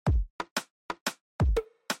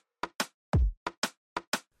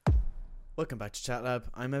Welcome back to Chat Lab.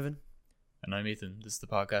 I'm Evan. And I'm Ethan. This is the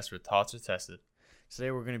podcast where thoughts are tested. Today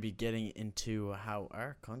we're going to be getting into how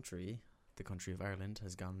our country, the country of Ireland,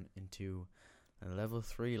 has gone into a level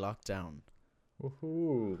 3 lockdown.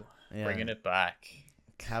 Woohoo! Yeah. Bringing it back.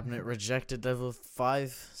 Cabinet rejected level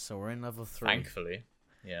 5, so we're in level 3. Thankfully.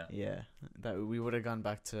 Yeah. Yeah. That we would have gone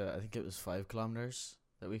back to, I think it was 5 kilometers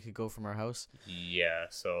that we could go from our house. Yeah,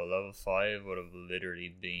 so level 5 would have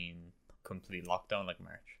literally been complete lockdown like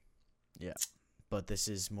March. Yeah. But this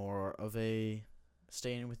is more of a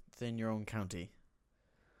staying within your own county.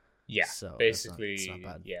 Yeah, so basically, it's not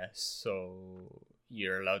bad. yeah, so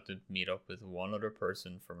you're allowed to meet up with one other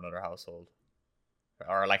person from another household.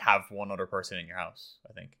 Or, like, have one other person in your house,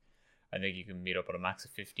 I think. I think you can meet up with a max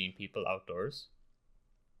of 15 people outdoors.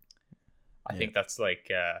 I think that's,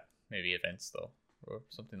 like, maybe events, though, or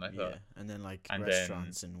something like that. Yeah, and then, like, And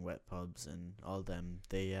restaurants and wet pubs and all them,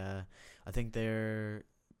 they, I think they're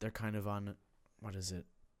kind of on, what is it?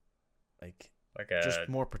 Like just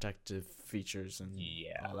more protective features and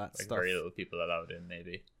all that like stuff. very little people allowed in,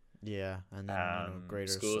 maybe. Yeah, and then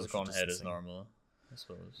greater school's social going ahead as distancing. normal, I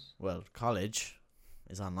suppose. Well, college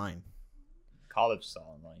is online. College is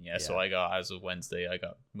all online, yeah. So I got, as of Wednesday, I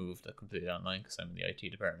got moved completely online because I'm in the IT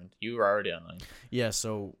department. You were already online. Yeah,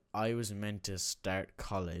 so I was meant to start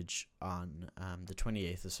college on the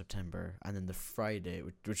 28th of September, and then the Friday,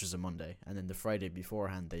 which was a Monday, and then the Friday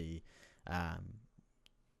beforehand, the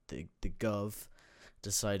Gov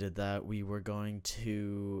decided that we were going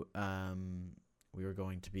to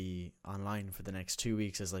be online for the next 2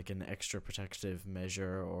 weeks as like an extra protective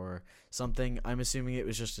measure or something. I'm assuming it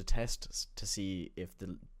was just a test to see if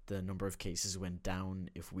the number of cases went down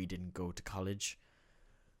if we didn't go to college,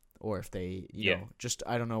 or if they you know, just,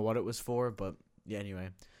 I don't know what it was for, but yeah, anyway.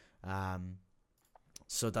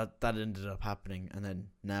 So that ended up happening, and then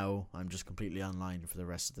now I'm just completely online for the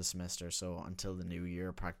rest of the semester. So until the new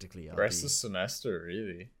year, practically. The rest of the semester,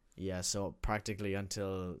 really? Yeah, so practically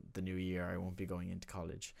until the new year, I won't be going into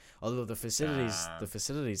college. Although the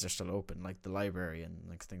facilities are still open, like the library and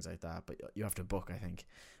like things like that. But you have to book, I think.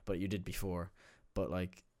 But you did before. But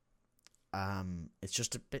like, it's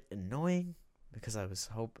just a bit annoying because I was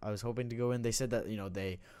hoping to go in. They said that, you know,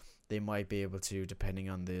 they might be able to, depending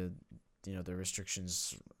on the, you know, the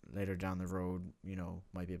restrictions later down the road, you know,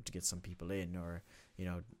 might be able to get some people in, or, you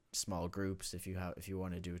know, small groups if you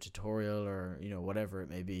want to do a tutorial, or, you know, whatever it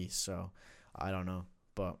may be. So I don't know,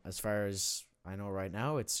 but as far as I know right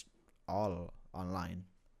now, it's all online.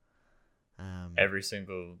 Every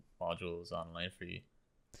single module is online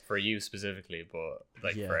for you specifically, but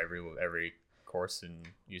like for every course in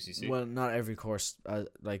UCC. Well, not every course.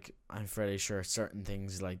 Like, I'm fairly sure certain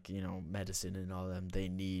things, like, you know, medicine and all them, they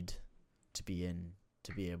need to be in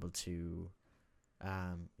to be able to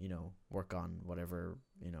you know, work on whatever,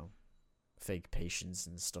 you know, fake patients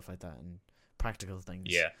and stuff like that, and practical things.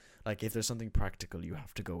 Yeah. Like, if there's something practical, you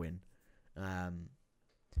have to go in.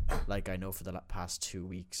 Like, I know for the past 2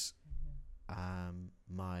 weeks,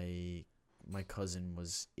 my cousin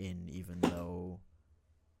was in, even though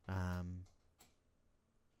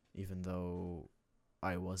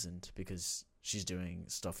I wasn't, because she's doing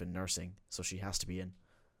stuff in nursing, so she has to be in.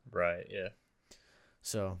 Right, yeah.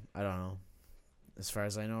 So, I don't know. As far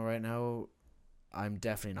as I know right now, I'm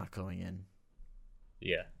definitely not going in.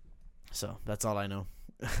 Yeah. So, that's all I know.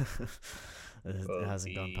 It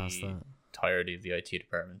hasn't gone past that. Entirety of the IT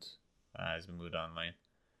department has been moved online.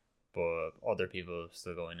 But other people are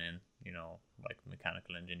still going in, you know, like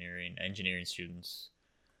mechanical engineering students.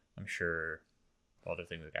 I'm sure other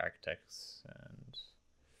things like architects and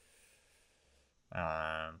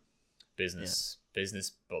business,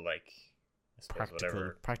 but like, I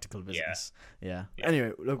suppose practical business. Yeah.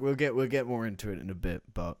 Anyway, look, we'll get more into it in a bit,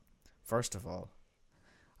 but first of all,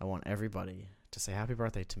 I want everybody to say happy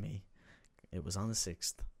birthday to me. It was on the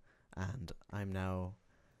 6th, and I'm now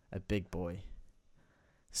a big boy.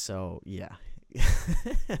 So yeah,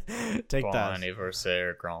 take bon that.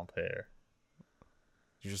 Anniversaire, grand-père.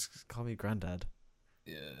 You just call me granddad.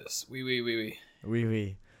 Yes, oui.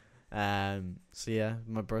 So yeah,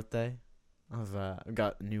 my birthday. I've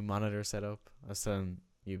got a new monitor set up. I was telling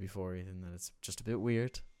you before, Ethan, that it's just a bit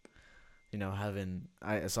weird, you know,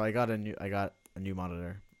 I got a new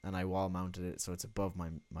monitor, and I wall mounted it so it's above my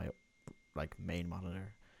like main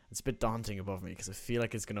monitor. It's a bit daunting above me because I feel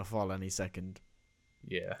like it's gonna fall any second.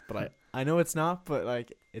 Yeah, but I know it's not, but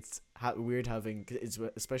like, it's weird having it's,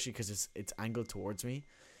 especially because it's angled towards me,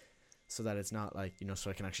 so that it's not like, you know, so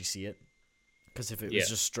I can actually see it. Because if it was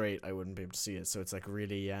just straight, I wouldn't be able to see it. So it's like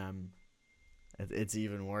really it's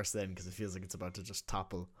even worse then, because it feels like it's about to just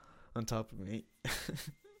topple on top of me.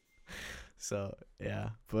 So yeah,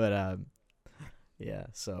 but Yeah,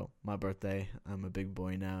 so my birthday, I'm a big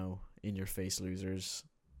boy now. In your face, losers.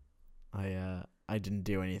 I didn't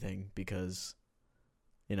do anything because,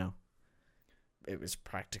 you know, it was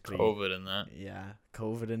practically COVID and that. yeah,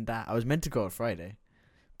 COVID and that. I was meant to go on Friday,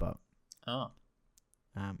 but Oh.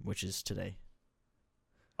 which is today.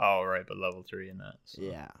 Oh right, but level 3 in that. So.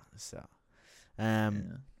 Yeah, so Yeah.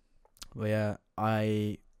 well, yeah,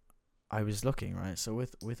 I was looking, right. So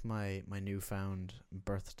with my newfound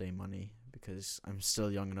birthday money, because I'm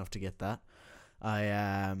still young enough to get that,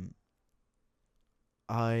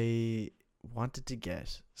 I wanted to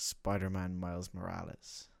get Spider-Man Miles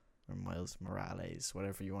Morales or Miles Morales,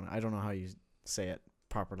 whatever you want. I don't know how you say it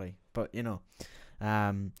properly, but you know,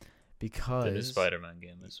 because The new Spider-Man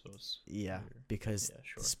game, I suppose. yeah, Or- because yeah, the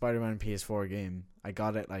sure. Spider-Man PS4 game, I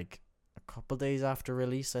got it like a couple days after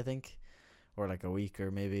release, I think, or like a week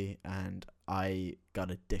or maybe, and I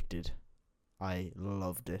got addicted. I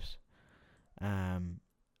loved it. And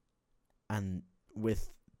with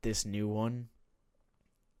this new one,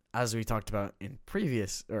 as we talked about in a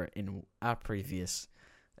previous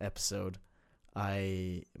episode,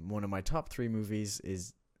 one of my top 3 movies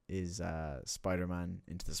is Spider-Man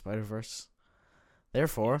Into the Spider-Verse.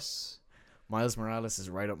 Therefore, Yes. Miles Morales is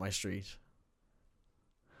right up my street.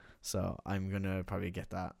 So I'm gonna probably get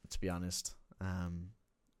that, to be honest.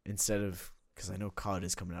 Instead of, because I know COD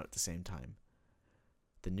is coming out at the same time.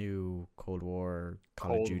 The new Cold War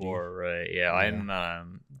Call of Duty. Cold War, right? Yeah, Yeah. I'm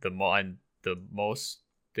the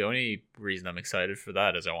only reason I'm excited for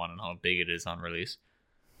that is I want to know how big it is on release,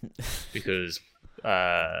 because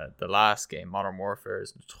the last game, Modern Warfare,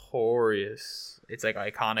 is notorious. It's like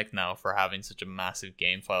iconic now for having such a massive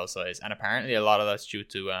game file size, and apparently a lot of that's due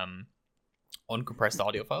to uncompressed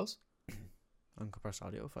audio files. Uncompressed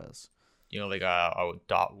audio files. You know, like a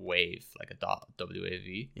dot wave, like a dot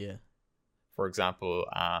WAV. Yeah. For example,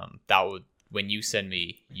 that would, when you send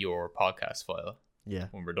me your podcast file Yeah.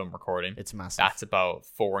 when we're done recording, It's massive. that's about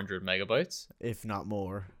 400 megabytes. If not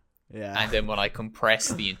more. Yeah. And then when I compress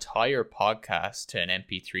the entire podcast to an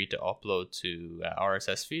MP3 to upload to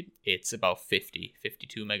RSS feed, it's about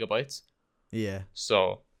 52 megabytes. Yeah.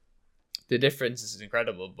 So the difference is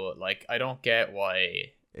incredible, but like I don't get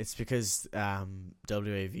why. It's because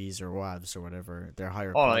WAVs or WAVs or whatever, they're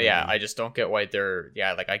higher Oh quality. yeah, I just don't get why they're,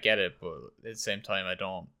 yeah, like I get it, but at the same time I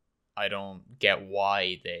don't get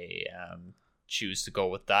why they choose to go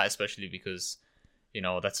with that, especially because, you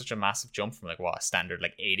know, that's such a massive jump from like what, a standard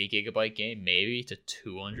like 80 gigabyte game maybe to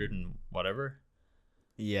 200 and whatever.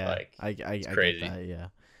 Yeah. Like, I crazy. get that, yeah.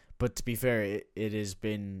 But to be fair, it has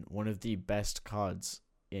been one of the best CODs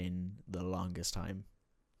in the longest time.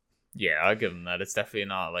 Yeah, I'll give them that. It's definitely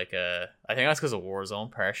not like a. I think that's because of Warzone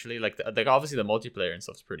partially. Like obviously the multiplayer and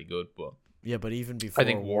stuff's pretty good, but Yeah, but even before I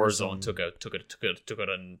think Warzone took it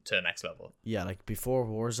on to the next level. Yeah, like before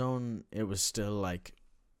Warzone, it was still like,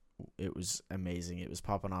 it was amazing. It was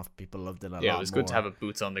popping off. People loved it a lot. Yeah, it was good to more. have a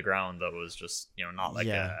boots on the ground that was just, you know, not like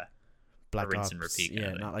Yeah. Black rinse Ops, and repeat kind yeah,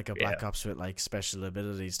 of thing. not like a Black Ops with like special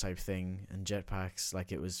abilities type thing and jetpacks.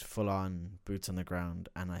 Like it was full on boots on the ground,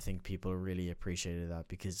 and I think people really appreciated that,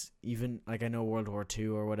 because even like I know World War II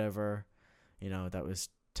or whatever, you know, that was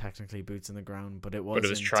technically boots on the ground, but it wasn't. But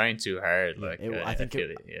it was trying too hard. Yeah, Like I think feel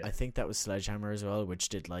it, yeah. I think that was Sledgehammer as well, which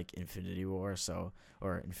did like Infinity War,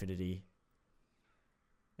 or Infinity.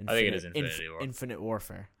 I think it is Infinity War. Infinite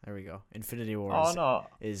Warfare. There we go. Infinity War. Oh no!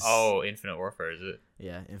 Is Infinite Warfare, is it?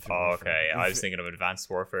 yeah, Infinite Oh, Warfare. okay. I was thinking of Advanced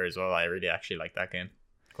Warfare as well. I really actually like that game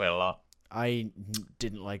quite a lot. I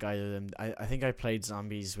didn't like either of them. I think I played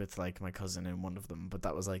zombies with like my cousin in one of them, but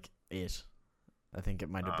that was like it. I think it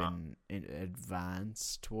might have been in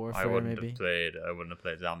Advanced Warfare. I wouldn't maybe. have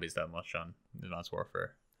played zombies that much on Advanced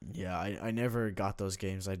Warfare. Yeah, I never got those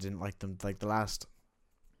games. I didn't like them. Like the last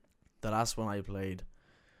one I played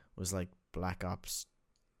was like Black Ops.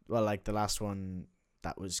 Well, like the last one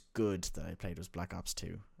that was good that I played was Black Ops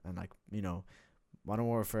 2, and like, you know, Modern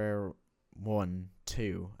Warfare 1,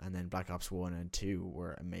 2, and then Black Ops 1 and 2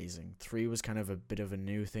 were amazing. 3 was kind of a bit of a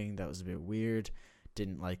new thing that was a bit weird.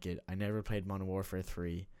 Didn't like it. I never played Modern Warfare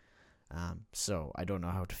 3, so I don't know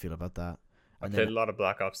how to feel about that. I And played then, a lot of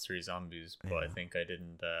Black Ops 3 Zombies, but I Yeah. think I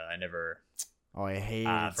didn't. I never. oh, I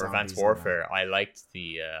hated For Advanced zombies in Warfare, I liked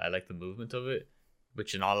the movement of it,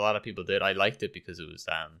 which not a lot of people did. I liked it because it was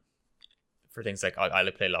for things like I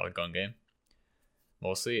played a lot of gun game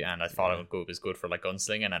mostly, and I thought Yeah. it was good for like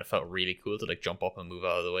gunslinging, and it felt really cool to like jump up and move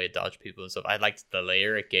out of the way, dodge people and stuff. I liked the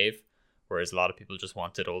layer it gave, whereas a lot of people just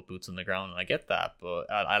wanted old boots on the ground, and I get that, but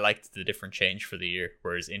I liked the different change for the year.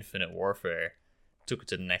 Whereas Infinite Warfare took it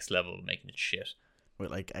to the next level, making it shit. with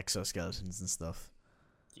like exoskeletons and stuff.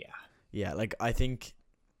 Yeah. Yeah, like I think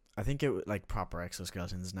I think it like proper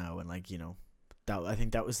exoskeletons now, and like that I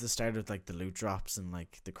think that was the start of like the loot drops and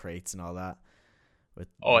like the crates and all that. With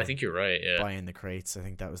I like think you're right. Yeah. buying the crates, I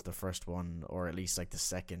think that was the first one, or at least like the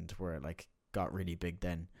second, where it like got really big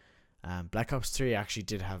then. Black Ops 3 actually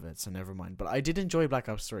did have it, so never mind. But I did enjoy Black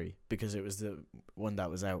Ops 3 because it was the one that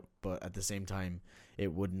was out, but at the same time,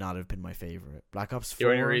 it would not have been my favorite. Black Ops 4.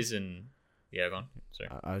 The only reason, yeah, go on. Sorry.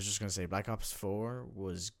 I was just gonna say Black Ops 4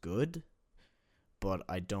 was good, but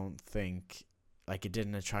I don't think like it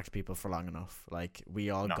didn't attract people for long enough. Like we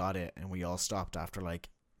all got it, and we all stopped after like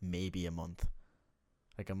maybe a month,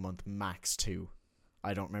 like a month max 2.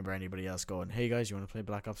 I don't remember anybody else going, "Hey guys, you want to play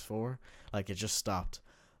Black Ops 4?" Like it just stopped.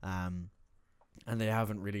 And they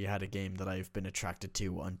haven't really had a game that I've been attracted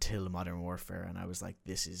to until Modern Warfare, and I was like,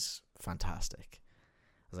 this is fantastic.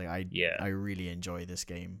 I was like, I really enjoy this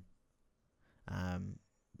game. And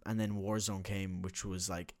then Warzone came, which was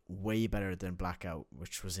like way better than Blackout,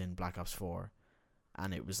 which was in Black Ops 4,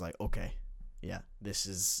 and it was like, okay, yeah,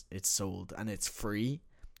 it's sold, and it's free,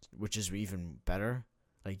 which is even better.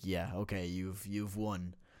 Like, yeah, okay, you've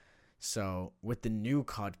won. So with the new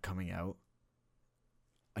COD coming out,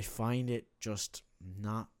 I find it just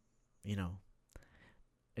not,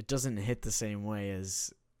 it doesn't hit the same way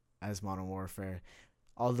as Modern Warfare,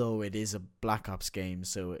 although it is a Black Ops game,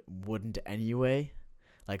 so it wouldn't anyway.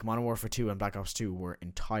 Like Modern Warfare 2 and Black Ops 2 were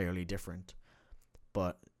entirely different,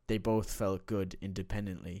 but they both felt good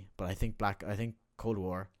independently. But I think Cold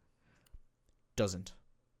War doesn't,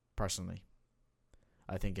 personally.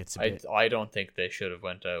 I think it's I don't think they should have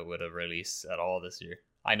went out with a release at all this year.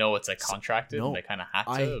 I know it's like contracted and they kind of had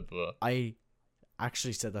to, but I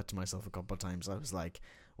actually said that to myself a couple of times. I was like,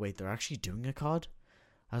 wait, they're actually doing a COD?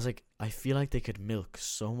 I was like, I feel like they could milk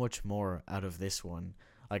so much more out of this one.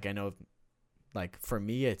 Like, I know, like, for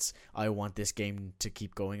me, it's, I want this game to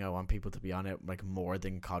keep going. I want people to be on it, like, more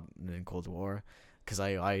than COD and Cold War, because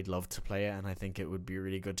I'd love to play it, and I think it would be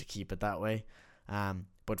really good to keep it that way.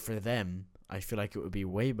 But for them, I feel like it would be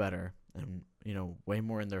way better and, way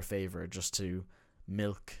more in their favor just to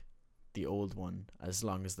milk the old one as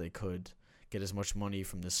long as they could, get as much money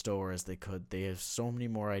from the store as they could. They have so many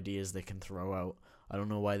more ideas they can throw out. I don't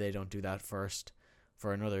know why they don't do that first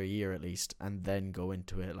for another year at least, and then go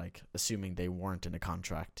into it, like, assuming they weren't in a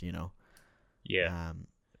contract, yeah.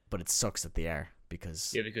 But it sucks that they are,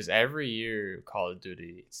 because because every year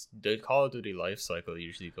the Call of Duty life cycle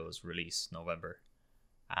usually goes release November.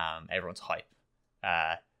 Everyone's hype.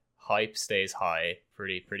 Hype stays high,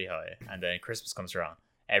 pretty high, and then Christmas comes around.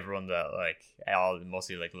 Everyone that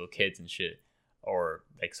mostly like little kids and shit, or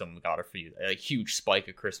like someone got it for you, like huge spike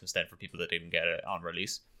of Christmas then for people that didn't get it on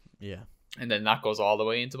release. Yeah, and then that goes all the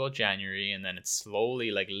way into about January, and then it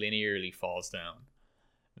slowly like linearly falls down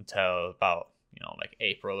until about like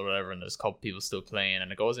April or whatever, and there's a couple people still playing,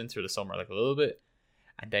 and it goes into the summer like a little bit.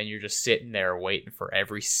 And then you're just sitting there waiting for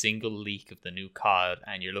every single leak of the new COD.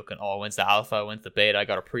 And you're looking, when's the alpha? When's the beta? I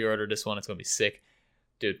got to pre-order this one. It's going to be sick.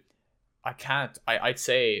 Dude, I can't. I'd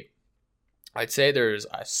say there's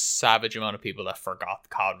a savage amount of people that forgot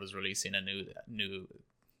COD was releasing a new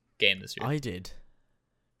game this year. I did.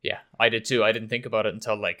 Yeah, I did too. I didn't think about it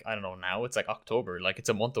until like, I don't know, now it's like October. Like it's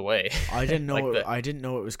a month away. I didn't know I didn't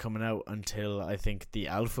know it was coming out until I think the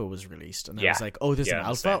alpha was released, and I was like, "Oh, there's an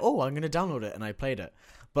alpha. Oh, I'm going to download it." And I played it.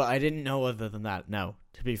 But I didn't know other than that. Now,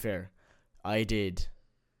 to be fair, I didn't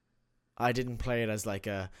play it as like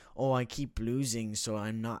I keep losing, so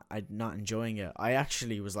I'm not enjoying it. I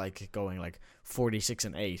actually was like going like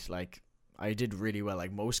 46-8. Like I did really well.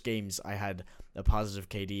 Like most games I had a positive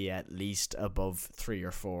KD at least above 3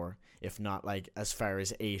 or 4, if not like as far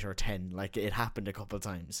as 8 or 10. Like it happened a couple of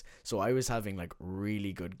times. So I was having like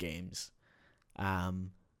really good games.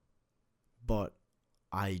 But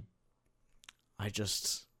I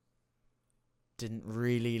just didn't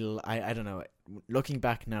really I don't know. Looking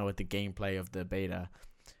back now at the gameplay of the beta,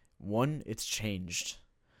 one, it's changed.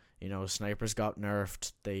 Snipers got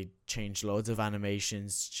nerfed. They changed loads of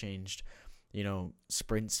animations, changed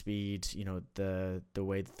sprint speed, the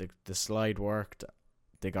way that the slide worked.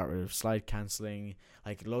 They got rid of slide cancelling.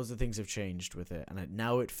 Like loads of things have changed with it, and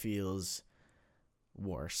now it feels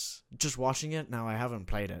worse. Just watching it now, I haven't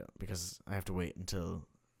played it because I have to wait until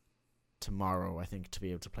tomorrow, I think, to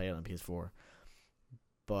be able to play it on PS4.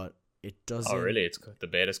 But it doesn't. Oh, really? The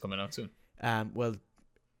beta's coming out soon. Well,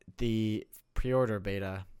 the pre-order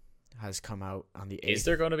beta has come out on the 8th. Is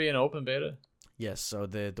there going to be an open beta? Yes. So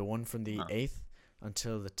the one from the 8th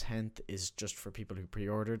until the 10th is just for people who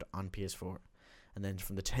pre-ordered on PS4, and then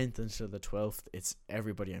from the 10th until the 12th, it's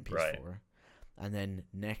everybody on PS4, right. And then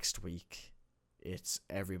next week, it's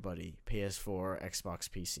everybody PS4, Xbox,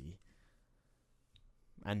 PC.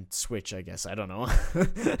 and Switch, I guess. I don't know.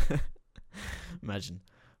 Imagine.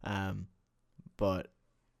 But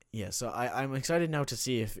yeah, so I'm excited now to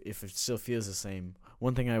see if it still feels the same.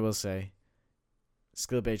 One thing I will say,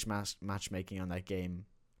 skill-based matchmaking on that game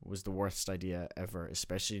was the worst idea ever,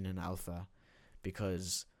 especially in an alpha,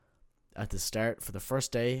 because at the start, for the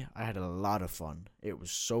first day, I had a lot of fun. It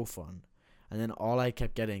was so fun. And then all I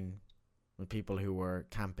kept getting with people who were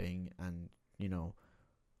camping and,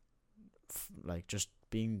 like just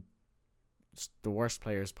being the worst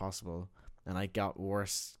players possible, and I got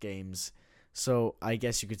worse games. So I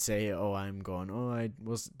guess you could say, I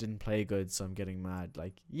didn't play good, so I'm getting mad.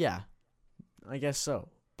 Like, yeah, I guess so.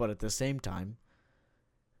 But at the same time,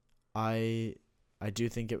 I do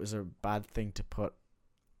think it was a bad thing to put,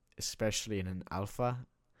 especially in an alpha.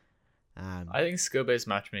 I think skill-based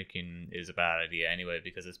matchmaking is a bad idea anyway,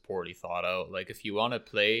 because it's poorly thought out. Like, if you want to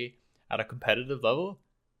play at a competitive level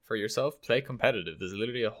for yourself, play competitive. There's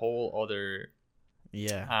literally a whole other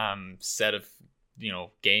set of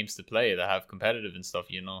games to play that have competitive and stuff.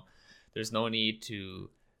 There's no need to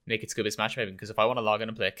make it skill-based matchmaking, because if I want to log in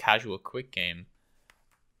and play a casual quick game,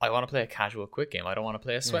 I want to play a casual quick game. I don't want to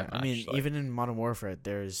play a sweat match. I mean, even in Modern Warfare,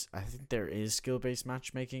 I think there is skill-based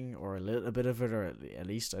matchmaking, or a little bit of it, or at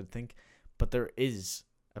least I think. But there is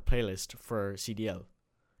a playlist for CDL,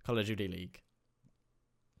 Call of Duty League.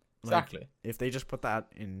 Exactly. If they just put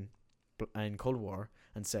that in Cold War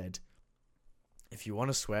and said, if you want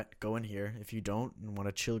to sweat, go in here. If you don't and want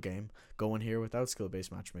a chill game, go in here without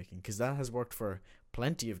skill-based matchmaking. Because that has worked for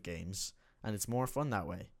plenty of games, and it's more fun that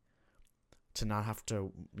way. To not have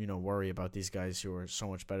to, worry about these guys who are so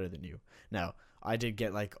much better than you. Now, I did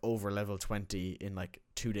get like over level 20 in like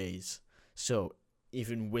 2 days. So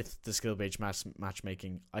even with the skill-based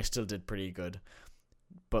matchmaking, I still did pretty good.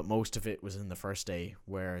 But most of it was in the first day,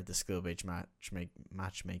 where the skill-based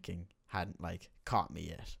matchmaking hadn't like caught me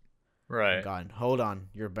yet. Right. Gone. Hold on,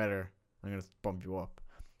 you're better. I'm gonna bump you up.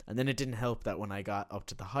 And then it didn't help that when I got up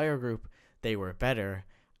to the higher group, they were better,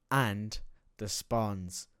 and the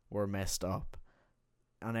spawns were messed up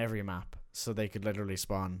on every map, so they could literally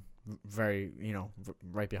spawn very,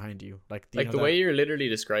 right behind you. Like the way you're literally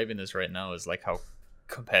describing this right now is like how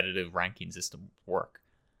competitive ranking systems work.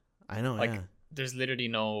 I know. Like, there's literally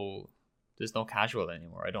there's no casual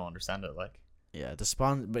anymore. I don't understand it. Like, the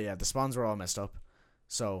spawns were all messed up.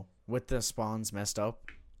 So with the spawns messed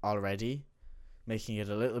up already, making it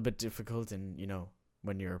a little bit difficult, and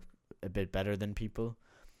when you're a bit better than people.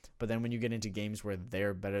 But then when you get into games where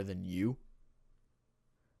they're better than you,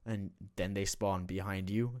 and then they spawn behind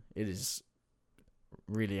you, it is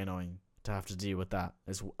really annoying to have to deal with that,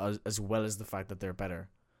 as well as the fact that they're better.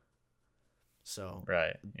 So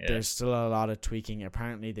right, yeah. There's still a lot of tweaking.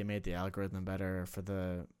 Apparently they made the algorithm better for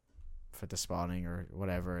the spawning, or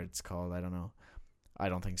whatever it's called. I don't know. I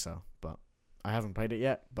don't think so, but I haven't played it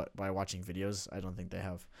yet. But by watching videos, I don't think they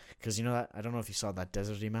have. Because that, I don't know if you saw that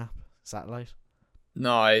deserty map, Satellite.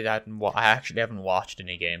 No, I hadn't. I actually haven't watched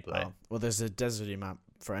any gameplay. Oh, well, there's a deserty map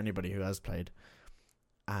for anybody who has played,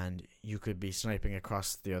 and you could be sniping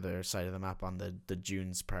across the other side of the map on the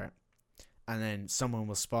dunes part, and then someone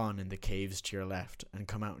will spawn in the caves to your left and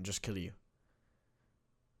come out and just kill you.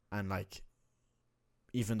 And like,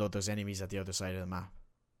 even though there's enemies at the other side of the map,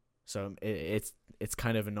 so it's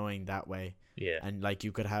kind of annoying that way. Yeah. And like,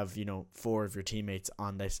 you could have 4 of your teammates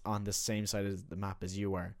on the same side of the map as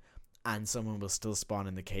you are, and someone will still spawn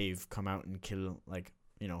in the cave, come out and kill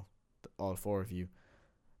all 4 of you,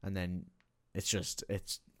 and then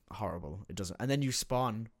it's horrible. It doesn't, and then you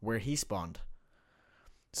spawn where he spawned,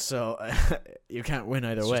 so you can't win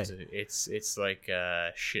either way. It's like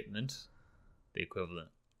shipment, the equivalent.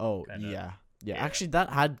 Oh, kinda. Yeah. Actually, that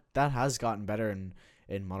has gotten better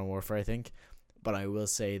in Modern Warfare, I think. But I will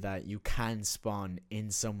say that you can spawn in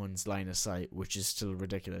someone's line of sight, which is still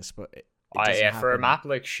ridiculous. But for a map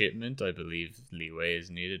like Shipment, I believe leeway is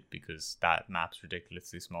needed, because that map's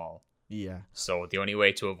ridiculously small. Yeah. So the only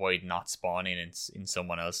way to avoid not spawning in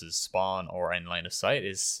someone else's spawn or in line of sight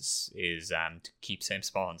is to keep same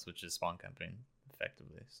spawns, which is spawn camping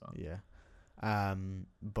effectively. So yeah.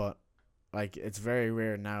 But like, it's very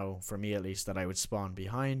rare now, for me at least, that I would spawn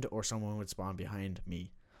behind or someone would spawn behind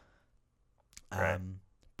me. Right.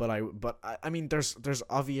 But I mean, there's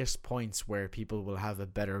obvious points where people will have a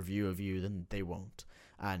better view of you than they won't,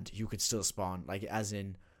 and you could still spawn, like, as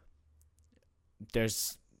in,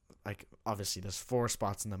 there's like, obviously there's 4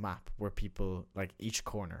 spots in the map where people, like, each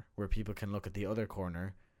corner where people can look at the other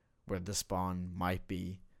corner where the spawn might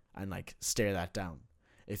be and like stare that down.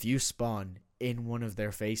 If you spawn in one of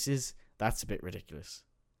their faces, that's a bit ridiculous.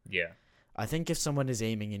 Yeah. I think if someone is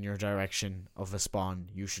aiming in your direction of a spawn,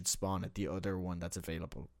 you should spawn at the other one that's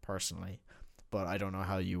available, personally. But I don't know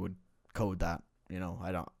how you would code that.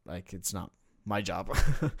 I don't, like, it's not my job.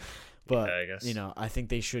 But, Yeah, I guess. I think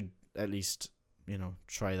they should at least,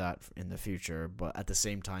 try that in the future. But at the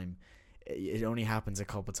same time, it only happens a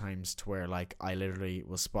couple times to where, like, I literally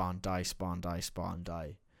will spawn, die, spawn, die, spawn,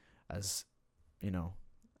 die, as,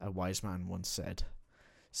 a wise man once said.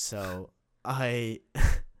 So I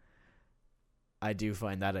I do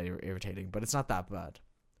find that irritating, but it's not that bad.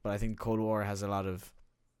 But I think Cold War has a lot of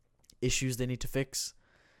issues they need to fix,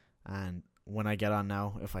 and when I get on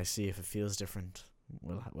now, if I see if it feels different,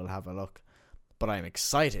 we'll have a look. But I'm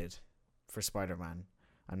excited for Spider-Man.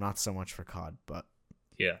 I'm not so much for COD, but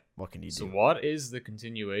Yeah. what can you So do? what is the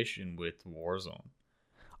continuation with Warzone?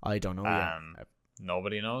 I don't know yet.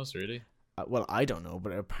 Nobody knows really. Well, I don't know,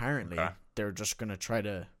 but apparently Okay. they're just gonna try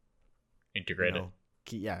to Integrate it.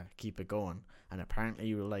 keep it going. And apparently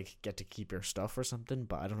you will like get to keep your stuff or something,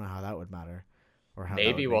 but I don't know how that would matter or how.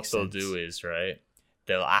 Maybe that would what make they'll sense. do is, right,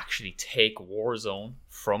 they'll actually take Warzone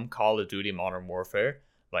from Call of Duty Modern Warfare.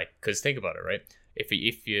 Like, because think about it, right? If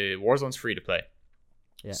you Warzone's free to play,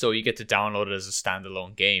 Yeah. so you get to download it as a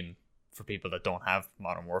standalone game for people that don't have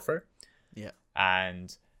Modern Warfare. Yeah.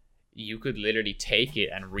 And you could literally take it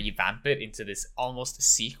and revamp it into this almost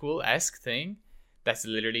sequel-esque thing that's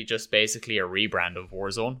literally just basically a rebrand of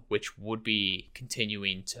Warzone, which would be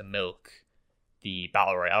continuing to milk the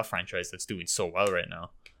Battle Royale franchise that's doing so well right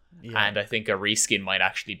now. Yeah. And I think a reskin might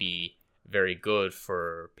actually be very good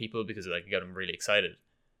for people because like get them really excited.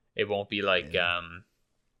 It won't be like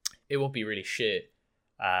it won't be really shit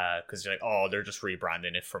because you're like, oh, they're just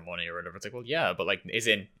rebranding it for money or whatever. It's like, well, yeah, but like,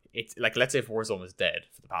 it's like, let's say if Warzone was dead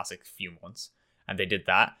for the past like few months and they did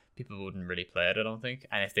that, people wouldn't really play it, I don't think.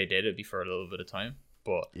 And if they did, it'd be for a little bit of time.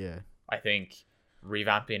 But yeah. I think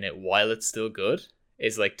revamping it while it's still good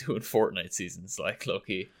is like doing Fortnite seasons, like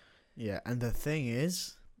low-key. Yeah, and the thing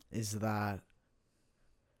is that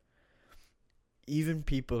even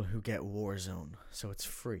people who get Warzone, so it's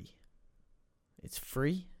free. It's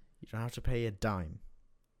free. You don't have to pay a dime.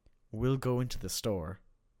 Will go into the store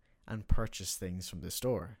and purchase things from the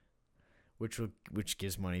store, which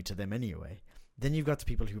gives money to them anyway. Then you've got the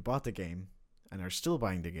people who bought the game and are still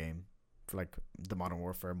buying the game for like the Modern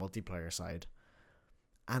Warfare multiplayer side,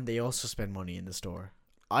 and they also spend money in the store.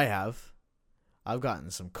 I've gotten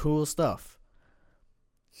some cool stuff.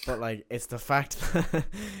 But like it's the fact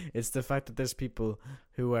that there's people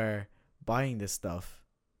who are buying this stuff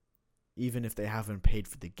even if they haven't paid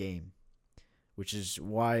for the game, which is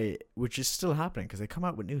still happening because they come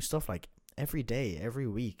out with new stuff like every day, every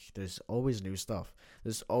week. There's always new stuff.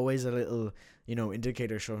 There's always a little,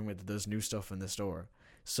 indicator showing that there's new stuff in the store.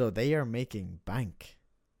 So they are making bank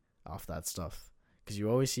off that stuff because you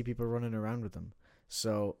always see people running around with them.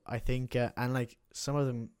 So I think and like some of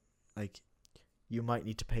them, like, you might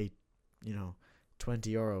need to pay,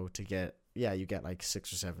 €20 to get, you get like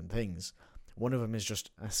 6 or 7 things. One of them is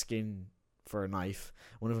just a skin for a knife.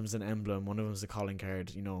 One of them is an emblem. One of them is a calling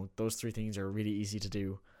card. Those 3 things are really easy to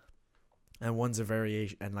do. And one's a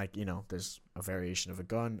variation, and like, there's a variation of a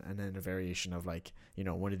gun, and then a variation of like,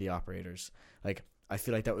 one of the operators. Like, I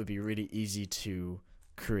feel like that would be really easy to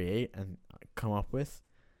create and come up with,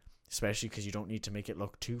 especially because you don't need to make it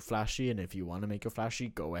look too flashy. And if you want to make it flashy,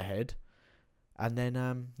 go ahead. And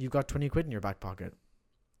then you've got 20 quid in your back pocket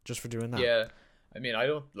just for doing that. Yeah, I mean, I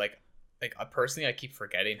don't like I personally, I keep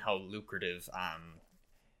forgetting how lucrative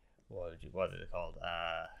what are they called,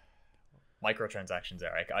 microtransactions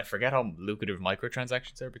are. I forget how lucrative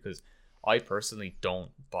microtransactions are because I personally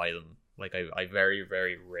don't buy them. Like I very,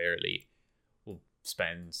 very rarely will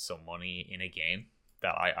spend some money in a game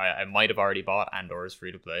that I might have already bought and or is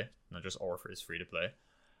free to play, not just or is free to play.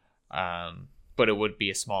 But it would be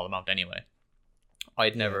a small amount anyway.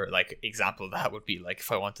 I'd never, like, example of that would be like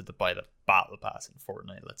if I wanted to buy the battle pass in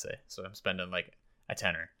Fortnite, let's say. So I'm spending like a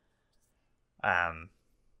tenner.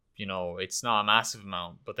 It's not a massive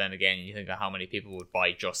amount, but then again, you think of how many people would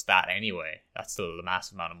buy just that anyway. That's still a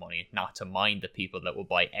massive amount of money, not to mind the people that will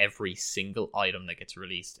buy every single item that gets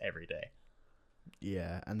released every day.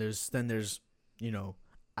 Yeah, and there's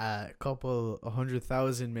a couple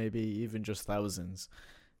 100,000, maybe even just thousands.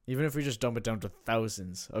 Even if we just dump it down to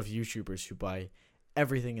thousands of YouTubers who buy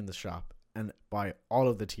everything in the shop and buy all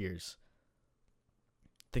of the tiers.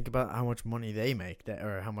 Think about how much money they make,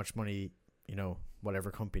 or how much money, whatever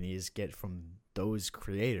companies get from those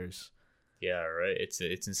creators. Yeah, right. It's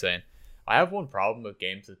insane. I have one problem with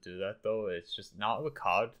games that do that though. It's just not with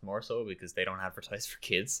COD, more so because they don't advertise for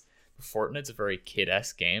kids. But Fortnite's a very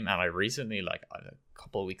kid-esque game, and I recently, like a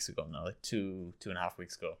couple of weeks ago now, like 2.5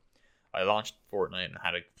 weeks ago, I launched Fortnite and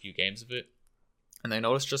had a few games of it, and I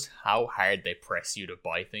noticed just how hard they press you to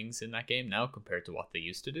buy things in that game now compared to what they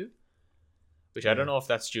used to do. Which I don't know if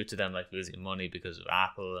that's due to them like losing money because of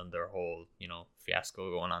Apple and their whole, fiasco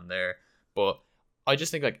going on there. But I just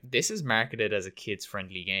think like this is marketed as a kids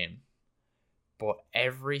friendly game. But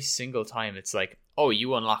every single time it's like, oh,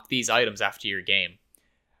 you unlock these items after your game.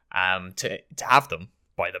 To have them,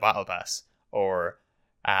 buy the battle pass. Or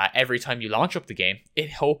every time you launch up the game,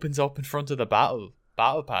 it opens up in front of the battle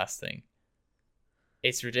pass thing.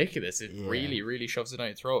 It's ridiculous. It really, really shoves it down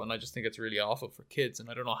your throat, and I just think it's really awful for kids, and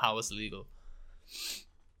I don't know how it's legal.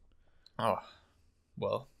 Oh,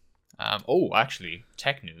 well. Actually,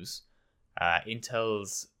 tech news.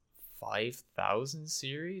 Intel's 5000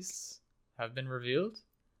 series have been revealed.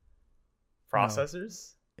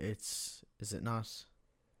 Processors. No, is it not?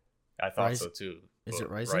 I thought so too. Is it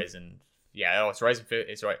Ryzen? Yeah, it's Ryzen.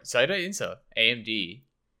 It's right. So I don't Intel, AMD's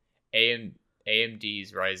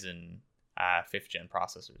Ryzen 5th gen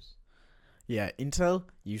processors. Yeah, Intel,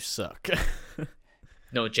 you suck.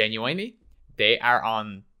 No, genuinely, they are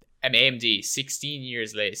on AMD 16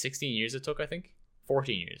 years late. 16 years it took, I think.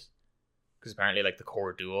 14 years. Because apparently, like, the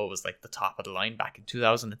Core Duo was, like, the top of the line back in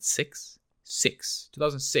 2006.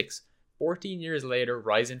 2006. 14 years later,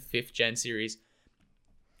 Ryzen 5th gen series,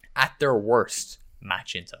 at their worst,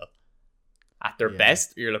 match Intel. At their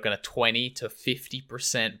best, you're looking at 20 to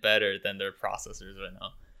 50% better than their processors right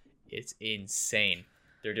now. It's insane.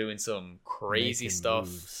 They're doing some crazy stuff.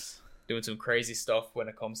 Doing some crazy stuff when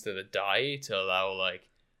it comes to the die to allow like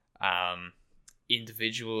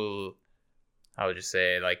individual, how would you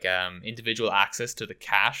say, like individual access to the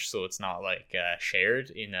cache, so it's not like shared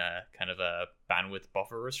in a kind of a bandwidth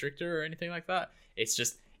buffer restrictor or anything like that. It's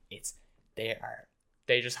just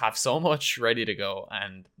they just have so much ready to go,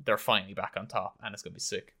 and they're finally back on top, and it's gonna be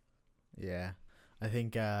sick. Yeah, I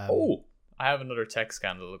think. I have another tech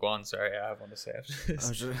scandal. Go on, sorry, I have one to say after this. I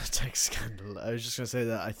was just tech scandal. I was just gonna say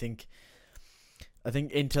that I think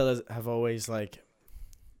Intel have always like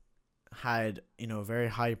had very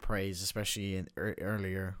high praise, especially in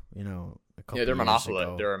earlier a couple they're years monopoly.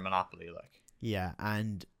 ago. They're a monopoly, like. Yeah,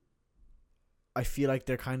 and I feel like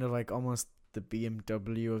they're kind of like almost the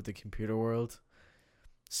BMW of the computer world.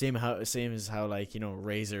 Same as how like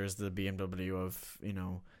Razer is the BMW of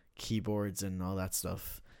keyboards and all that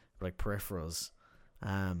stuff, like peripherals.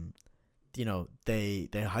 They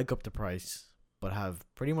hike up the price but have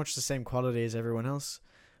pretty much the same quality as everyone else.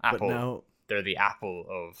 Apple, but now they're the Apple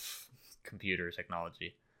of computer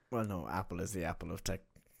technology. Well, no, Apple is the Apple of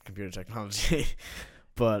computer technology.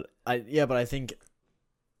 but I think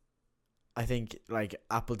like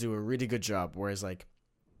Apple do a really good job, whereas like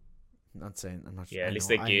I'm not. Yeah, at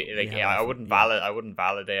least I wouldn't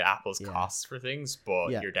validate Apple's costs for things, but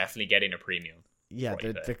you're definitely getting a premium. Yeah,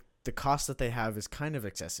 the cost that they have is kind of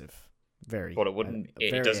excessive, very. But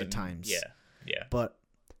it doesn't at times. Yeah. But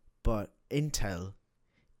Intel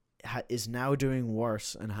is now doing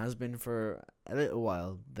worse and has been for a little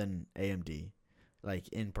while than AMD, like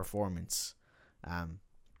in performance.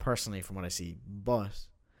 Personally, from what I see, but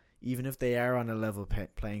even if they are on a level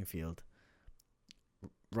playing field,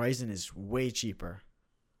 Ryzen is way cheaper.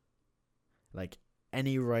 Like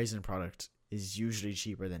any Ryzen product is usually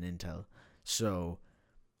cheaper than Intel. So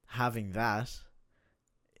having that,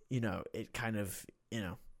 it kind of,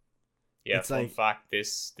 Yeah, it's fun like, fact,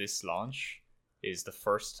 this launch is the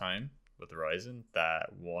first time with Ryzen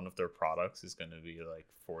that one of their products is going to be like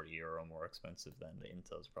 €40 more expensive than the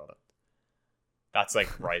Intel's product. That's like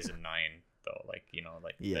Ryzen 9 though,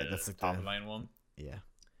 that's the top line one. Yeah.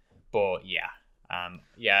 But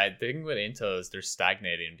the thing with Intel is they're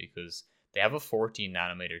stagnating because they have a 14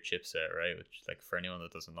 nanometer chipset, right? Which, like, for anyone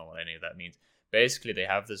that doesn't know what any of that means, basically they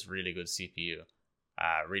have this really good CPU,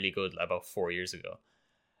 really good about 4 years ago.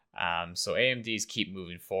 So AMD's keep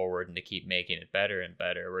moving forward and they keep making it better and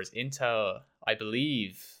better. Whereas Intel, I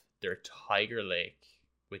believe their Tiger Lake,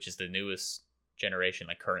 which is the newest generation,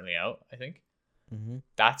 like currently out, I think,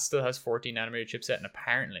 that still has 14 nanometer chipset, and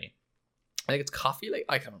apparently, I think it's Coffee Lake.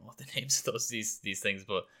 I don't know what the names of these things,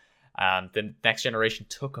 but the next generation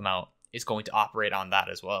took them out is going to operate on that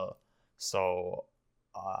as well. So,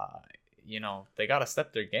 they got to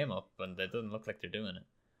step their game up, and it doesn't look like they're doing it.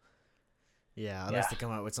 Yeah, unless they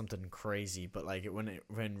come out with something crazy. But like when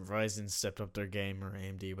Ryzen stepped up their game, or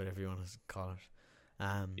AMD, whatever you want to call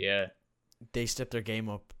it, they stepped their game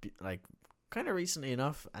up like kind of recently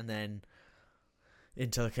enough, and then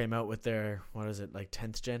Intel came out with their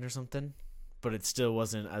 10th gen or something, but it still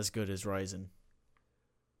wasn't as good as Ryzen.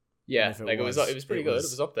 Yeah, it was pretty good.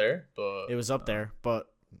 It was up there, but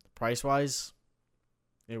price wise,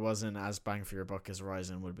 It wasn't as bang for your buck as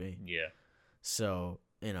Horizon would be. Yeah. So,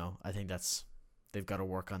 I think they've got to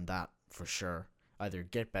work on that for sure. Either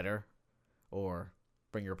get better or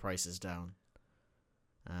bring your prices down.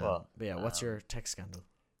 But yeah, what's your tech scandal?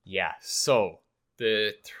 Yeah, so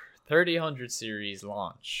the 3000 series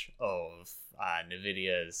launch of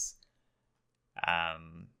NVIDIA's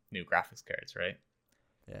new graphics cards, right?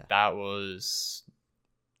 Yeah. That was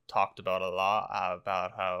talked about a lot,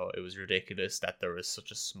 about how it was ridiculous that there was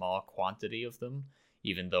such a small quantity of them,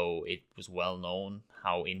 even though it was well known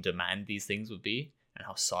how in demand these things would be and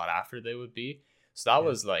how sought after they would be. So that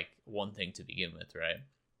was like one thing to begin with, right?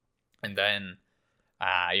 And then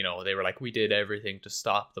they were like, we did everything to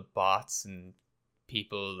stop the bots and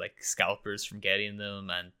people like scalpers from getting them,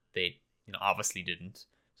 and they obviously didn't.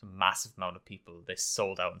 It's a massive amount of people. They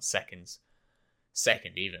sold out in seconds.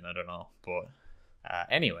 Second even, I don't know. But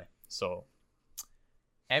anyway, so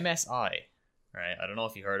MSI, right? I don't know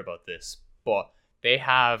if you heard about this, but they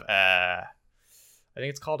have I think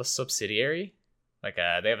it's called a subsidiary. Like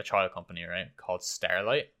they have a child company, right? Called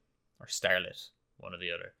Starlight or Starlit, one or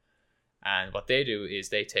the other. And what they do is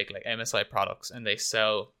they take like MSI products and they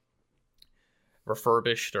sell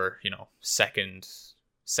refurbished or seconds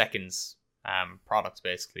products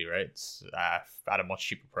basically, right? It's, at a much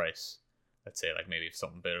cheaper price. Let's say like maybe if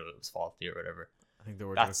something bit of it was faulty or whatever. I think the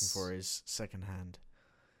word you're looking for is secondhand.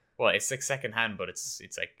 Well, it's like secondhand, but it's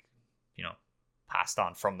like passed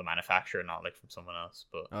on from the manufacturer, not like from someone else.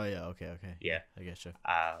 But oh yeah, okay, yeah, I get you.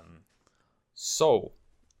 So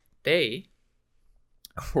they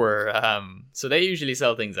so they usually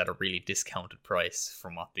sell things at a really discounted price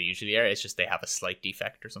from what they usually are. It's just they have a slight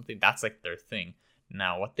defect or something. That's like their thing.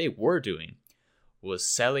 Now, what they were doing was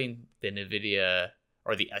selling the NVIDIA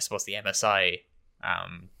or the MSI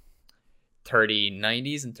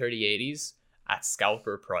 3090s and 3080s at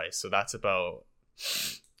scalper price. So that's about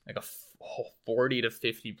like a 40 to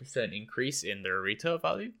 50% increase in their retail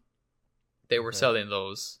value. They were selling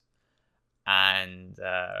those, and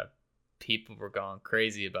people were going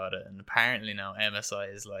crazy about it. And apparently now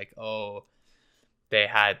MSI is like, oh,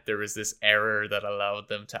 there was this error that allowed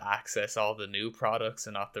them to access all the new products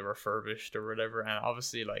and not the refurbished or whatever. And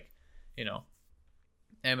obviously, like,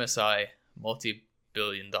 MSI,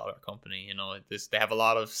 multi-billion-dollar company, they have a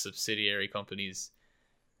lot of subsidiary companies,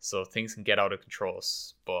 so things can get out of control.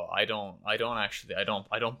 But I don't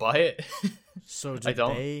buy it. So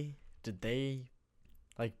did they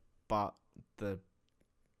like bought the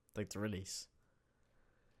release?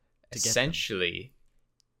 Essentially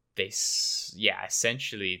they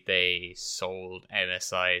sold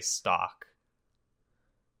MSI stock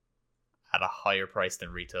at a higher price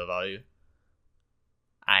than retail value.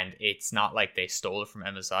 And it's not like they stole it from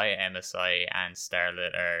MSI. MSI and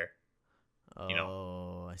Starlit are,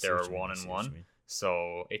 they're 1-1.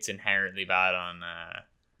 So it's inherently bad on,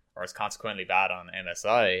 or it's consequently bad on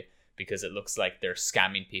MSI because it looks like they're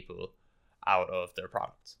scamming people out of their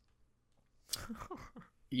products.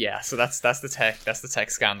 Yeah, so that's the tech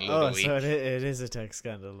scandal of the week. So it is a tech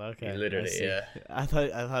scandal. Okay, literally, yeah. I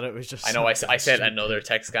thought it was just. I know. I said another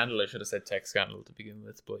tech scandal. I should have said tech scandal to begin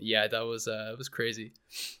with, but yeah, that was it was crazy.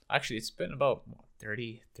 Actually, it's been about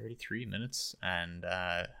 33 minutes. And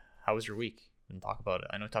how was your week? Didn't talk about it.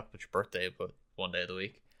 I know I talked about your birthday, but one day of the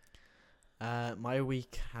week. My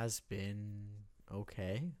week has been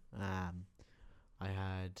okay. I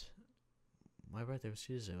had my birthday was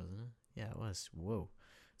Tuesday, wasn't it? Yeah, it was. Whoa.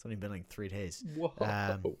 It's only been like 3 days. Whoa.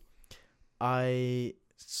 I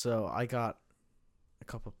got a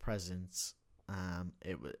couple presents.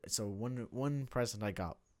 One present I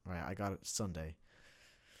got, right, I got it Sunday.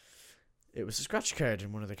 It was a scratch card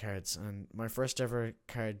in one of the cards, and my first ever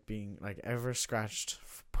card being like ever scratched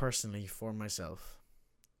personally for myself.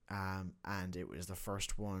 And it was the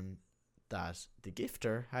first one that the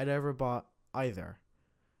gifter had ever bought either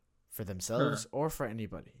for themselves or for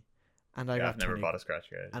anybody. And I've never bought a scratch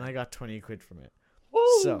card. And I got 20 quid from it.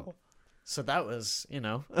 Woo! So that was,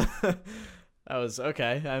 that was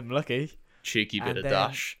okay. I'm lucky. Cheeky bit of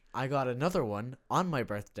dash. I got another one on my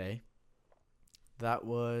birthday. That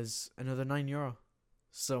was another €9.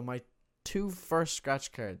 So my 2 first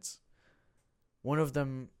scratch cards, one of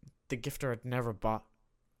them the gifter had never bought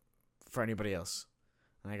for anybody else.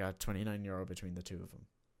 And I got €29 between the 2 of them.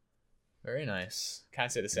 Very nice.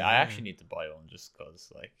 Can't say the same. Yeah. I actually need to buy one just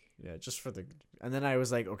because, like... Yeah, just for the... And then I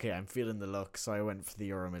was like, okay, I'm feeling the luck, so I went for the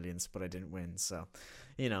Euro Millions, but I didn't win, so...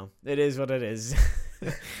 it is what it is.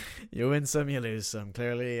 You win some, you lose some.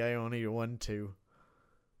 Clearly, I only won 2.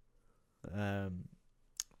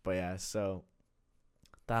 But yeah, so...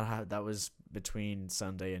 That was between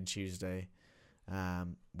Sunday and Tuesday.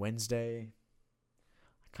 Wednesday...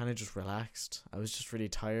 I kind of just relaxed. I was just really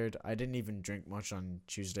tired. I didn't even drink much on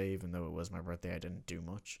Tuesday, even though it was my birthday. I didn't do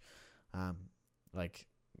much. Like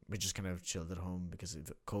we just kind of chilled at home because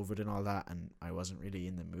of COVID and all that, and I wasn't really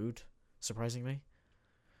in the mood, surprisingly.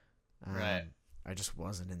 Right. I just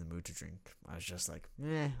wasn't in the mood to drink. I was just like,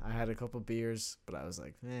 meh. I had a couple beers, but I was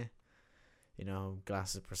like, meh.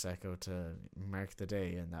 Glass of Prosecco to mark the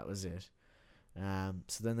day, and that was it.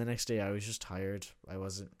 So then the next day I was just tired. I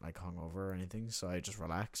wasn't like hungover or anything, so I just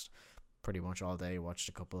relaxed pretty much all day, watched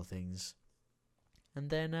a couple of things. And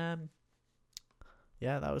then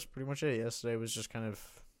yeah, that was pretty much it. Yesterday was just kind of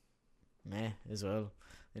meh as well.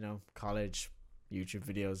 College, YouTube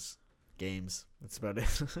videos, games. That's about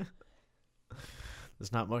it.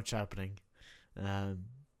 There's not much happening. But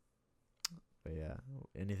yeah,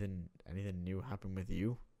 anything new happen with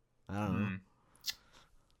you? I don't know.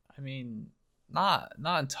 I mean, not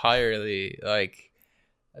entirely. Like,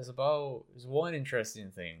 there's one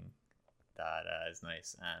interesting thing that is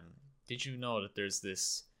nice. Did you know that there's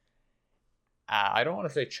this? I don't want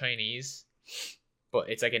to say Chinese, but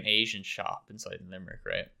it's like an Asian shop inside in Limerick,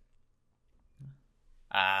 right?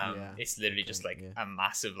 Yeah, it's literally just like yeah. a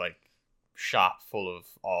massive like shop full of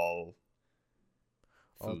all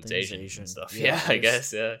foods, things Asian and stuff. Yeah, Yeah, I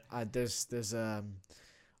guess. Yeah. There's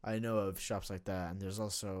I know of shops like that, and there's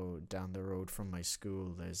also down the road from my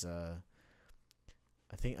school. There's I'm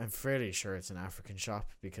fairly sure it's an African shop,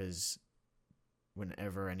 because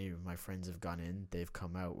whenever any of my friends have gone in, they've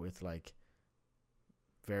come out with like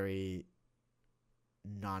very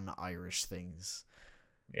non-Irish things.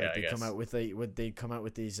 Yeah, like I guess. They come out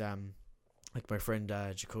with these like my friend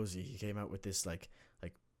Jacozy, he came out with this like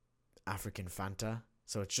African Fanta.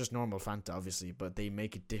 So it's just normal Fanta, obviously, but they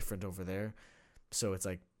make it different over there. So it's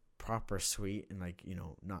like proper sweet and like,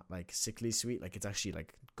 not like sickly sweet. Like it's actually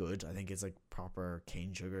like good. I think it's like proper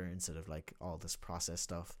cane sugar instead of like all this processed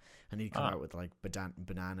stuff. And he'd come out with like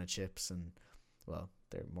banana chips, and well,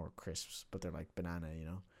 they're more crisps, but they're like banana,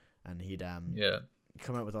 And he'd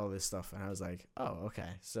come out with all this stuff, and I was like, oh, okay,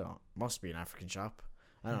 so must be an African shop.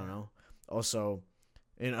 I don't know. Also,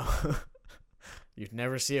 you'd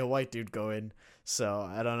never see a white dude go in, so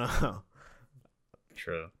I don't know.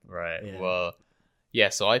 True. Right. Yeah. Well, yeah,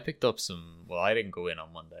 so I picked up some. Well, I didn't go in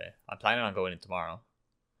on Monday. I'm planning on going in tomorrow.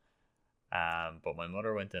 But my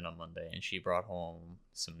mother went in on Monday, and she brought home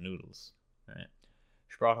some noodles. Right.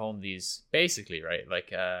 She brought home these, basically, right,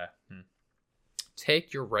 like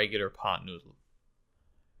take your regular pot noodle,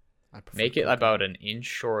 make it about an inch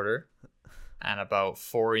shorter, and about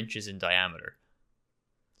 4 inches in diameter.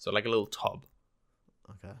 So like a little tub.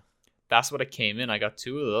 Okay. That's what it came in. I got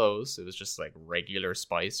 2 of those. It was just like regular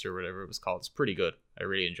spice or whatever it was called. It's pretty good. I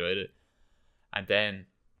really enjoyed it. And then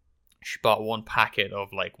she bought 1 packet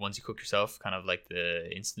of like ones you cook yourself, kind of like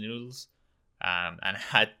the instant noodles, and it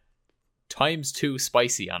had ×2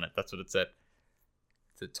 spicy on it. That's what it said.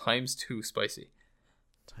 It's a ×2 spicy.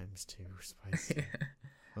 ×2 spicy.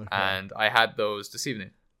 Okay. And I had those this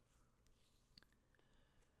evening.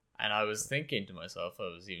 And I was thinking to myself, I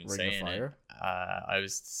was even saying it. I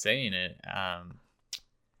was saying it.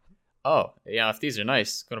 Oh, yeah, if these are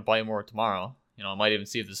nice, gonna buy more tomorrow. I might even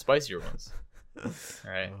see if the spicier ones.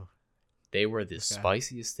 All right. Oh. They were the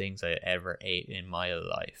spiciest things I ever ate in my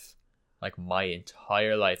life. Like my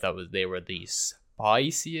entire life, they were the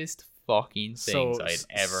spiciest fucking things I'd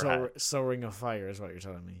ever had. So Ring of Fire is what you're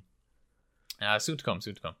telling me. Soon to come.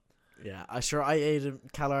 Yeah, I ate a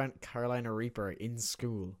Carolina Reaper in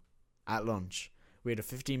school at lunch. We had a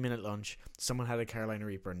 15-minute lunch. Someone had a Carolina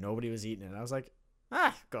Reaper. Nobody was eating it. I was like,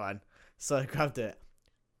 go on. So I grabbed it.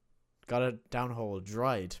 Got it down whole,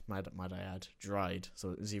 dried, might I add. Dried, so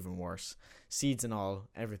it was even worse. Seeds and all,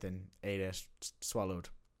 everything. Ate it, swallowed,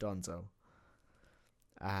 donezo.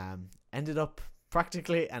 Ended up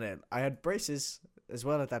practically, I had braces as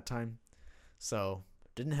well at that time, so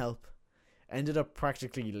didn't help. Ended up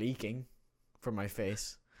practically leaking from my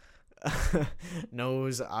face.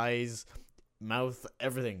 Nose, eyes, mouth,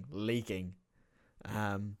 everything leaking.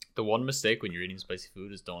 The one mistake when you're eating spicy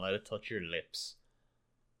food is don't let it touch your lips,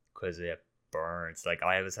 because it burns. Like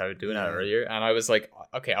I was doing that earlier, and I was like,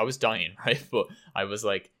 okay, I was dying, right? But I was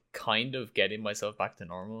like kind of getting myself back to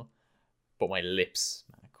normal, but my lips,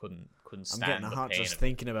 man, I couldn't stand. I'm getting hot just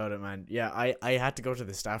thinking about it, man. Yeah, I had to go to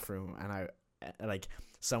the staff room, and I like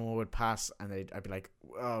someone would pass, and I'd be like,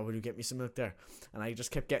 oh, will you get me some milk there? And I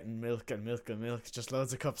just kept getting milk, just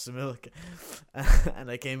loads of cups of milk.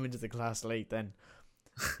 And I came into the class late then.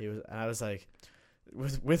 I was like,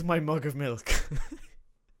 with my mug of milk.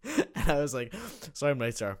 And I was like, sorry I'm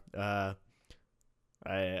late, sir. I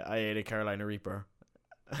ate a Carolina Reaper.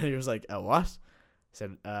 And he was like, a what?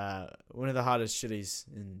 said, one of the hottest chilies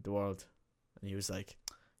in the world. And he was like,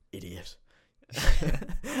 idiot.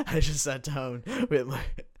 I just sat down with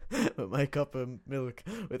my cup of milk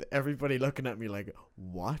with everybody looking at me like,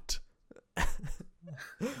 what?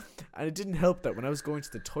 And it didn't help that when I was going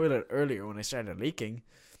to the toilet earlier when I started leaking,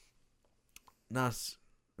 not, as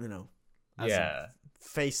in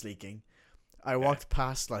face leaking, I walked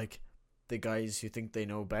past like the guys who think they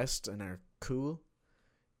know best and are cool,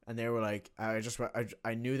 and they were like, I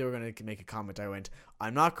knew they were going to make a comment. I went,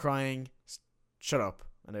 I'm not crying, shut up.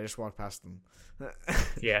 And I just walked past them.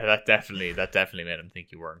 Yeah, that definitely made him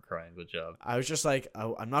think you weren't crying. Good job. I was just like,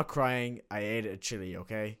 I'm not crying, I ate a chili,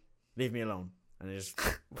 okay? Leave me alone. And I just,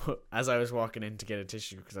 as I was walking in to get a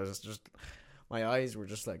tissue, because I was just, my eyes were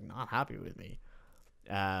just like not happy with me.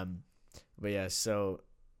 But yeah, so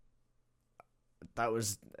that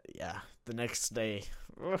was, the next day,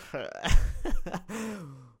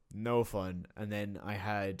 no fun. And then I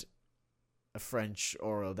had a French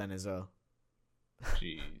oral then as well.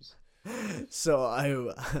 Jeez. So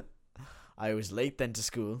I was late then to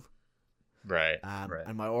school. Right.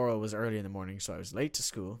 And my oral was early in the morning, so I was late to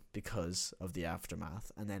school because of the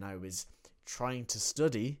aftermath. And then I was trying to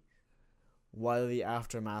study while the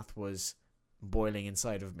aftermath was boiling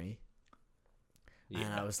inside of me. Yeah.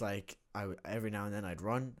 And I was like, every now and then I'd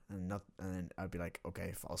run and then I'd be like,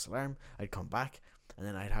 okay, false alarm. I'd come back and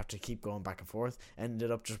then I'd have to keep going back and forth. Ended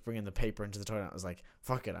up just bringing the paper into the toilet. I was like,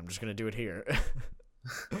 fuck it, I'm just gonna do it here.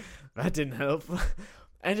 That didn't help.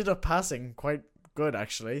 Ended up passing quite good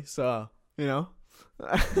actually. So not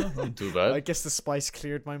too bad. I guess the spice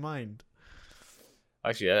cleared my mind.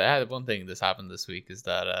 Actually, I had one thing that's happened this week is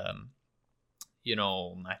that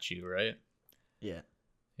Matthew, right? Yeah.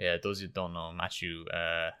 Yeah, those who don't know, Matthew,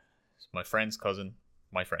 my friend's cousin,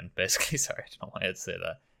 my friend, basically. Sorry, I don't know why I had to say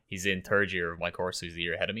that. He's in third year of my course, so he's the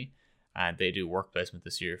year ahead of me. And they do work placement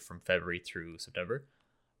this year from February through September.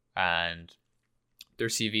 And their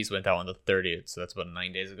CVs went out on the 30th, so that's about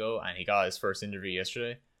 9 days ago. And he got his first interview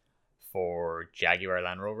yesterday for Jaguar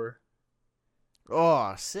Land Rover.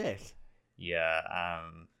 Oh, sick. Yeah,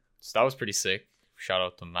 so that was pretty sick. Shout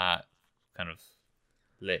out to Matt. Kind of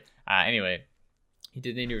lit. Anyway, he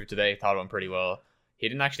did the interview today, thought it went pretty well. He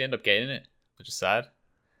didn't actually end up getting it, which is sad.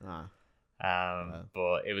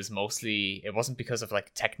 But it wasn't because of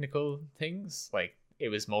like technical things. Like it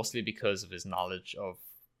was mostly because of his knowledge of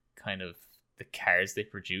kind of the cars they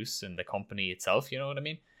produce and the company itself, you know what I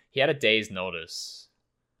mean? He had a day's notice,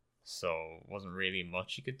 so wasn't really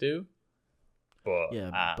much he could do. But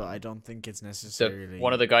but I don't think it's necessarily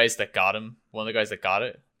one of the guys that got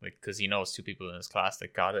it, like, because he knows two people in his class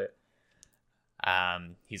that got it.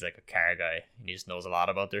 He's like a car guy and he just knows a lot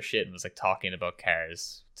about their shit and was like talking about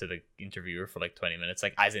cars to the interviewer for like 20 minutes,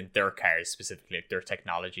 like as in their cars specifically, like their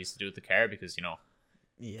technologies to do with the car, because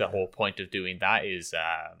the whole point of doing that is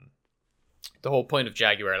the whole point of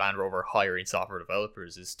Jaguar Land Rover hiring software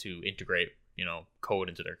developers is to integrate code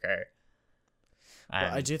into their car. And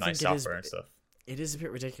I do nice think software and stuff. It is a bit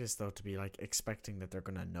ridiculous though to be like expecting that they're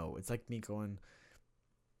gonna know. It's like me going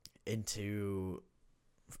into,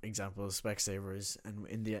 for example, Specsavers, and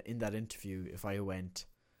in that interview, if I went,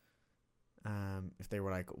 if they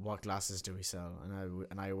were like, what glasses do we sell,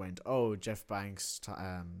 and I went, oh, Jeff Banks,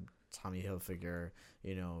 Tommy Hilfiger,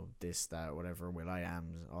 this, that, whatever,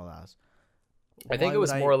 will.i.am, all that. I think it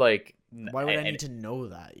was more like, why would I need to know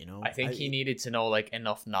that? I think he needed to know like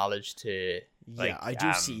enough knowledge to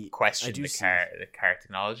question the car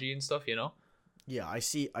technology and stuff. Yeah, I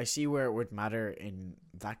see where it would matter in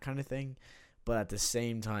that kind of thing, but at the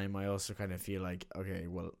same time, I also kind of feel like, okay,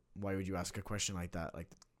 well, why would you ask a question like that? Like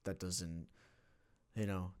that doesn't,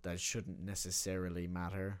 that shouldn't necessarily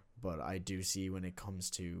matter. But I do see when it comes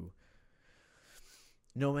to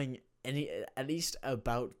knowing at least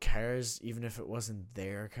about cars, even if it wasn't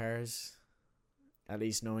their cars, at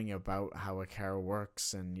least knowing about how a car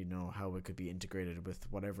works and how it could be integrated with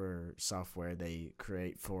whatever software they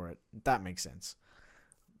create for it, that makes sense.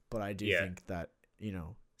 But I do think that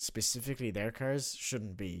specifically their cars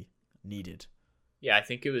shouldn't be needed. Yeah, I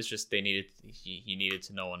think it was just he needed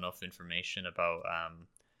to know enough information about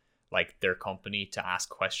like their company to ask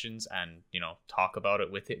questions and talk about it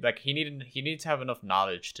with it. Like he needed to have enough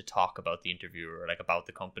knowledge to talk about the interviewer, like about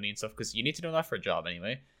the company and stuff, because you need to know that for a job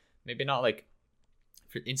anyway. Maybe not like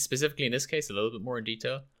specifically in this case a little bit more in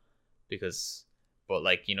detail, but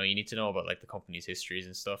like you need to know about like the company's histories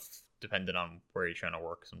and stuff, depending on where you're trying to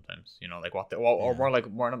work sometimes, like what or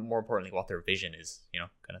more importantly what their vision is,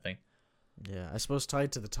 kind of thing. Yeah, I suppose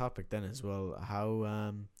tied to the topic then as well,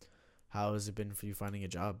 how has it been for you finding a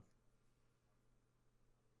job?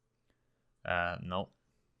 No.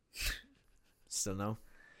 Still no.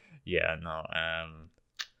 Yeah, no.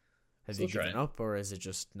 Have Still you given trying. up, or is it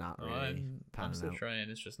just not No, really I'm panning still out? trying.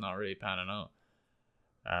 It's just not really panning out.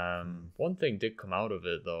 Hmm. One thing did come out of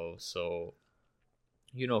it though. So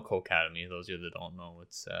Codecademy. Those of you that don't know,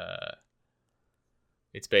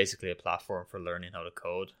 it's basically a platform for learning how to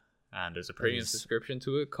code, and there's a That premium is subscription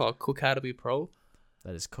to it called Codecademy Pro.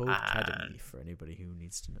 that is Code Academy And for anybody who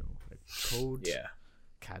needs to know. Like Code yeah,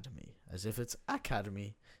 Academy, as if it's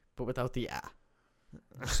Academy, but without the A.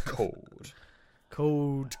 just code.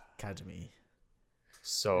 Code Academy.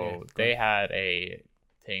 So Yeah, go they on. had a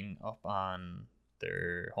thing up on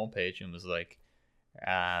their homepage and was like,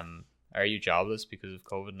 are you jobless because of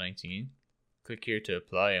COVID-19? Click here to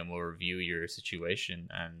apply and we'll review your situation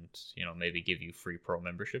and, maybe give you free pro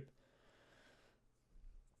membership.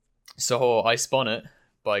 So I spun it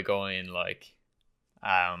by going like,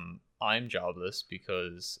 I'm jobless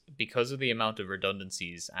because of the amount of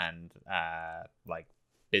redundancies and like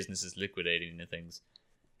businesses liquidating and things.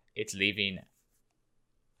 It's leaving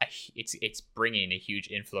it's bringing a huge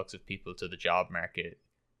influx of people to the job market,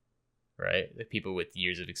 right? The people with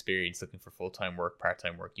years of experience looking for full-time work,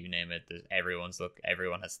 part-time work, you name it. Everyone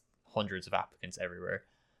has hundreds of applicants everywhere,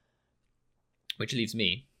 which leaves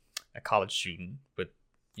me, a college student with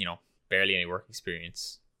barely any work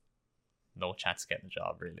experience, no chance of getting a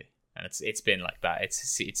job really. And it's been like that.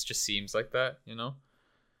 It's just seems like that, Yeah.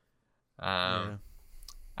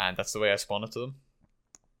 and that's the way I spun it to them.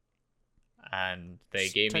 And they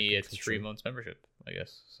It's gave me a technically 3 true. months membership, I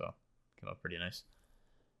guess. So came out pretty nice.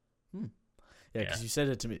 Yeah, Yeah. because you said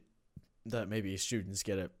it to me that maybe students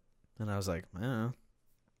get it, and I was like, I don't know.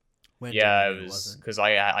 Went in Yeah, and it was wasn't. because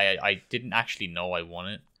I didn't actually know I won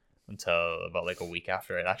it until about like a week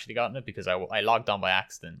after I'd actually gotten it, because I logged on by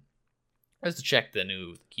accident just to check the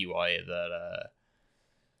new QI that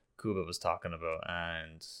Kuba was talking about,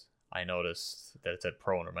 and I noticed that it said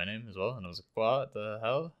pro under my name as well, and I was like, what the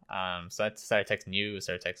hell? So I started texting you,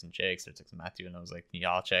 started texting Jake, started texting Matthew, and I was like, yeah,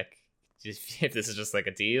 I'll check if this is just like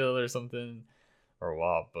a deal or something or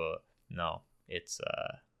what. But no, it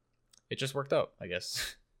just worked out, I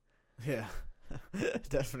guess. Yeah, it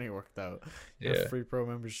definitely worked out. You Yeah. have free pro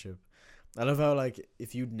membership. I love how like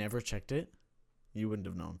if you'd never checked it, you wouldn't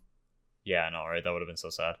have known. Yeah, I know, right? That would have been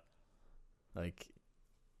so sad. Like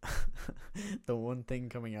the one thing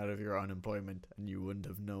coming out of your unemployment, and you wouldn't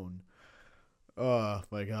have known. Oh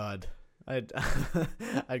my god, I'd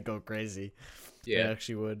I'd go crazy. I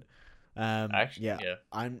actually would. Actually, Yeah, yeah.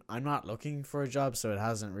 I'm not looking for a job, so it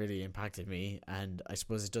hasn't really impacted me. And I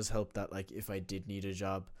suppose it does help that like if I did need a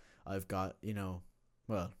job, I've got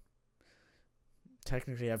well,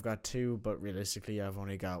 technically I've got two, but realistically I've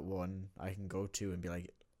only got one I can go to and be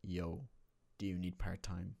like, yo, do you need part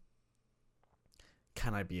time?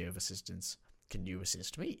 Can I be of assistance? Can you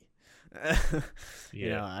assist me?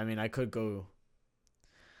 Yeah. I mean, I could go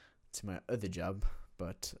to my other job,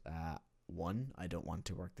 but one, I don't want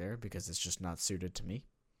to work there because it's just not suited to me,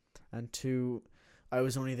 and two, I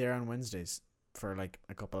was only there on Wednesdays for like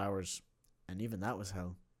a couple hours, and even that was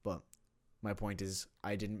hell. But my point is,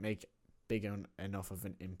 I didn't make enough of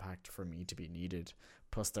an impact for me to be needed.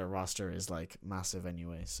 Plus, their roster is like massive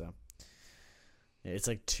anyway, so it's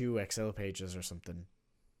like 2 Excel pages or something.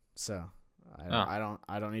 So I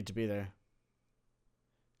don't need to be there.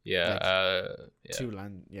 Yeah. Like,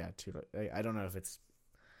 Yeah. I don't know if it's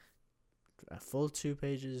a full 2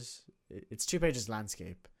 pages. It's 2 pages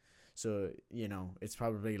landscape, so it's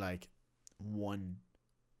probably like one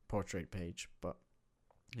portrait page. But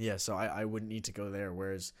yeah, so I wouldn't need to go there.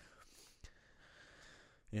 Whereas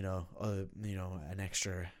an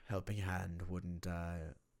extra helping hand wouldn't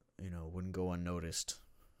go unnoticed.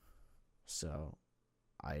 So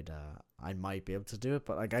I might be able to do it,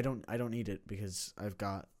 but like I don't need it because I've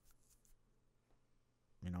got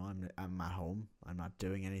I'm at home. I'm not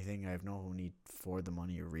doing anything. I have no need for the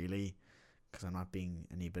money really, because I'm not being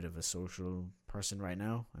any bit of a social person right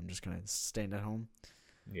now. I'm just kind of staying at home.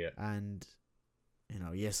 Yeah. And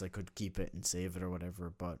yes, I could keep it and save it or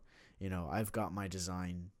whatever, but I've got my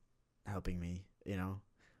design helping me.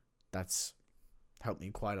 That's helped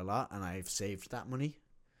me quite a lot, and I've saved that money.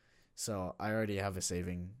 So I already have a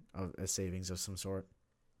savings of some sort,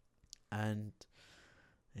 and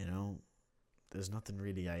there's nothing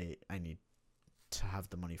really I need to have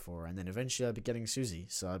the money for. And then eventually I'll be getting Susie,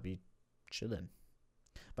 so I'll be chilling.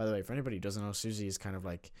 By the way, for anybody who doesn't know, Susie is kind of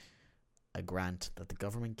like a grant that the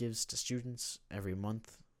government gives to students every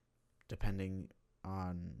month, depending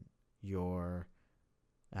on your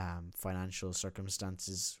financial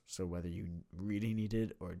circumstances. So whether you really need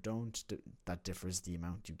it or don't, that differs the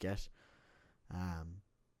amount you get.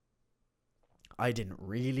 I didn't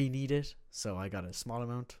really need it, so I got a small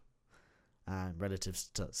amount, relative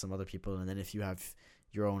to some other people. And then if you have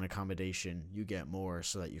your own accommodation, you get more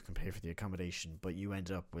so that you can pay for the accommodation, but you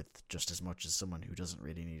end up with just as much as someone who doesn't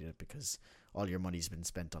really need it because all your money's been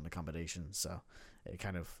spent on accommodation, so it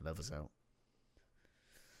kind of levels out.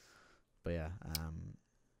 But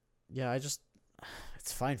yeah,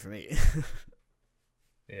 it's fine for me.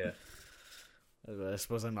 Yeah. I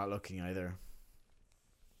suppose I'm not looking either.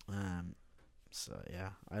 So yeah,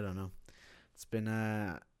 I don't know. It's been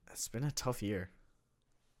a tough year.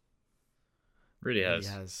 Really It has.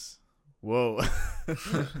 has. Whoa.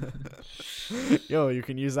 Yo, you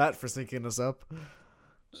can use that for syncing us up.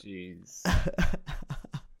 Jeez.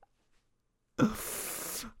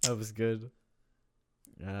 That was good.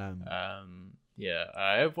 Yeah,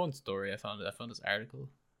 I have one story. I found this article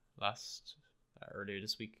earlier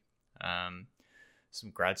this week. Some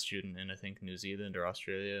grad student in, I think, New Zealand or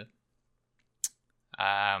Australia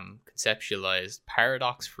conceptualized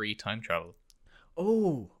paradox-free time travel.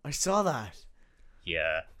 Oh, I saw that.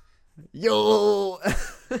 Yeah. Yo.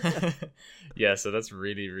 Yeah, so that's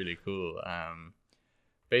really, really cool.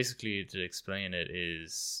 Basically, to explain it,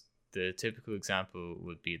 is the typical example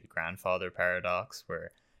would be the grandfather paradox,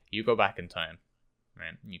 where you go back in time,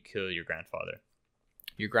 right? And you kill your grandfather.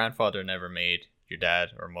 Your grandfather never made your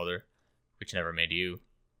dad or mother, which never made you.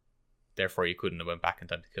 Therefore, you couldn't have went back in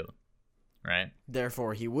time to kill him, right?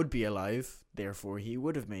 Therefore, he would be alive. Therefore, he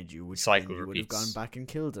would have made you. Which Cycle then you would have repeats. gone back and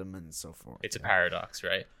killed him, and so forth. It's a paradox,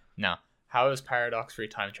 right? Now, how does paradox-free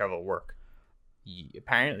time travel work?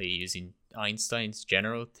 Apparently, using Einstein's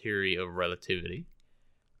general theory of relativity,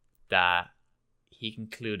 that he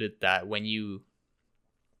concluded that when you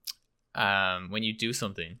do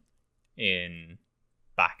something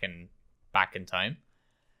back in time,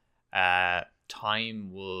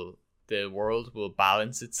 the world will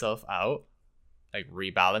balance itself out, like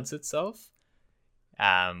rebalance itself,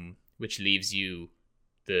 which leaves you,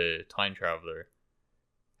 the time traveler,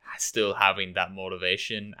 still having that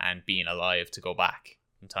motivation and being alive to go back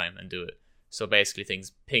in time and do it. So basically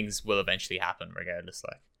things will eventually happen regardless,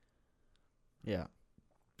 like. Yeah.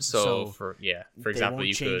 So for example, they won't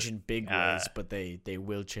you change could in big ways, but they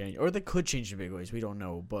will change, or they could change in big ways. We don't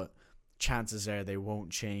know, but chances are they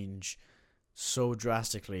won't change so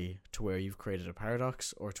drastically to where you've created a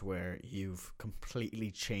paradox or to where you've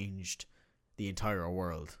completely changed the entire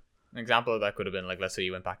world. An example of that could have been, like, let's say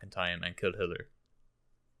you went back in time and killed Hitler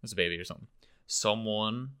as a baby or something.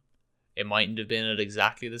 It mightn't have been at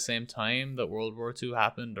exactly the same time that World War II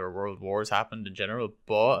happened or world wars happened in general,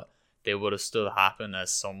 but they would have still happened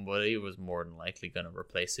as somebody was more than likely going to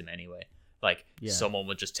replace him anyway. Like, someone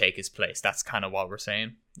would just take his place. That's kind of what we're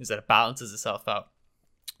saying, is that it balances itself out.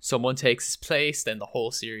 Someone takes his place, then the whole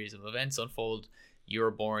series of events unfold. You're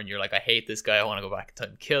born, you're like, I hate this guy, I want to go back in time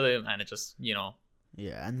and kill him, and it just,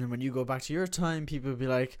 Yeah, and then when you go back to your time, people will be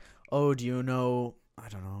like, oh, do you know, I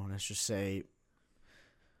don't know, let's just say,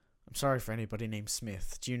 I'm sorry for anybody named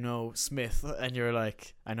Smith. Do you know Smith? And you're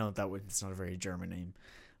like, I know it's not a very German name,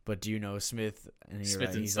 but do you know Smith? And you're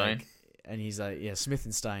Smith like, and Stein. He's like, yeah, Smith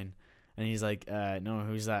and Stein. And he's like, no,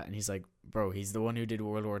 who's that? And he's like, bro, he's the one who did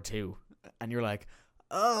World War II. And you're like,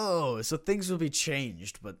 oh, so things will be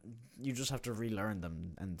changed, but you just have to relearn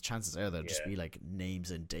them. And chances are they'll just be like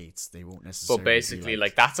names and dates. They won't necessarily. But basically, be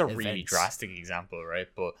like that's a events. really drastic example, right?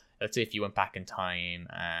 But let's say if you went back in time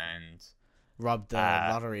and robbed the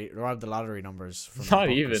lottery numbers. From not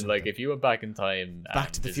even like if you went back in time,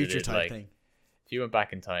 Back to the Future type like, thing. If you went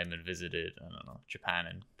back in time and visited, I don't know, Japan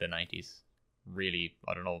in the 90s, really,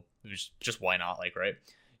 I don't know, just why not? Like, right?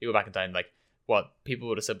 You go back in time, like what people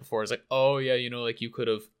would have said before is like, oh yeah, like you could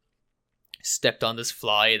have stepped on this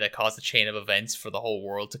fly that caused a chain of events for the whole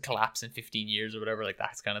world to collapse in 15 years or whatever, like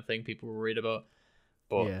that kind of thing people were worried about.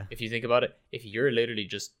 But if you think about it, if you're literally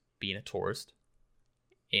just being a tourist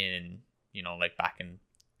in, like back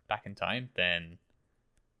in time, then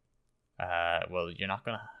well, you're not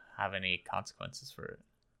gonna have any consequences for it.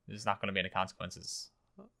 There's not gonna be any consequences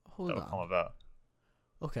that will come about.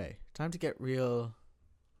 Okay, time to get real,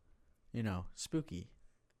 spooky.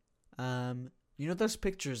 Those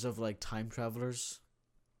pictures of like time travelers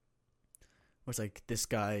where it's like this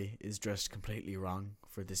guy is dressed completely wrong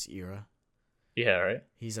for this era. Yeah, right?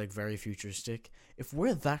 He's like very futuristic. If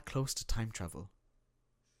we're that close to time travel,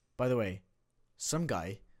 by the way, some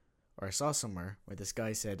guy, or I saw somewhere where this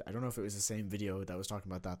guy said, I don't know if it was the same video that was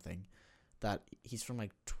talking about that thing, that he's from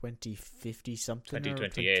like 2050 something.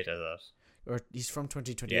 2028, I thought. Or he's from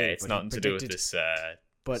 2028. Yeah, it's nothing to do with this.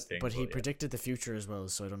 But he predicted the future as well,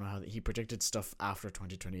 so I don't know how he predicted stuff after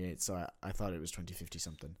 2028. So I thought it was 2050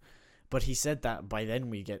 something. But he said that by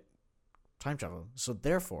then we get time travel. So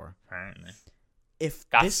therefore, Apparently, if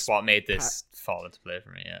that's this what made this fall into play for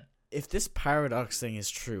me. Yeah. if this paradox thing is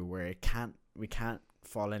true, where we can't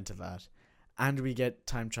fall into that, and we get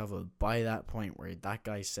time travel by that point where that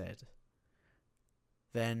guy said,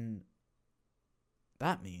 then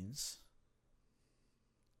that means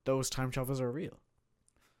those time travels are real.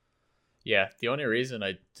 Yeah, the only reason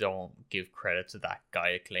I don't give credit to that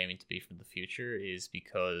guy claiming to be from the future is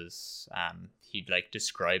because he'd like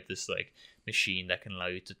described this like machine that can allow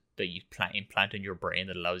you to implant in your brain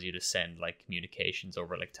that allows you to send like communications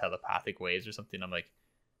over like telepathic waves or something. I'm like,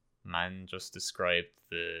 man just described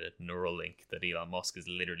the Neuralink that Elon Musk is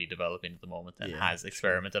literally developing at the moment and has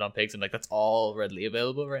experimented on pigs. I'm like, that's all readily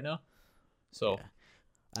available right now. So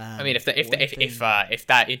I mean, if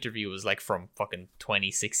that interview was like from fucking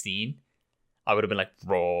 2016, I would have been like,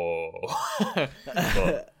 bro. But,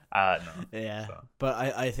 no. Yeah, so. But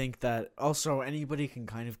I think that also anybody can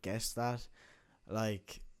kind of guess that.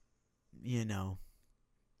 Like, you know,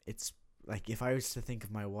 it's like if I was to think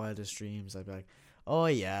of my wildest dreams, I'd be like, oh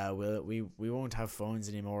yeah, we won't have phones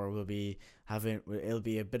anymore. It'll be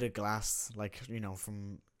a bit of glass, like, you know,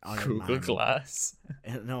 from Iron Google Man. Glass.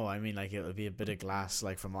 No, I mean like it'll be a bit of glass,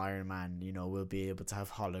 like from Iron Man. You know, we'll be able to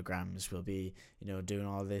have holograms. We'll be, you know, doing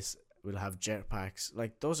all this. We'll have jetpacks.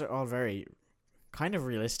 Like those are all very kind of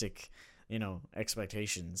realistic, you know,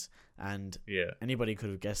 expectations. And anybody could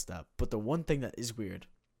have guessed that. But the one thing that is weird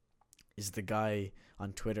is the guy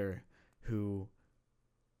on Twitter who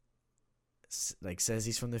like says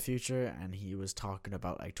he's from the future, and he was talking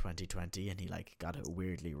about like 2020, and he like got it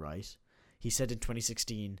weirdly right. He said in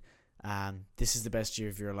 2016, this is the best year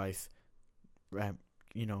of your life.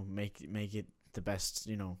 You know, make it the best.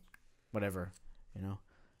 You know, whatever. You know.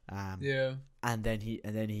 And then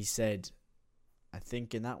he said, I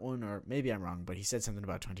think in that one, or maybe I'm wrong, but he said something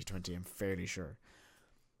about 2020. I'm fairly sure.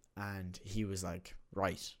 And he was like,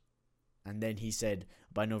 right. And then he said,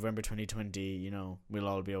 by November 2020, you know, we'll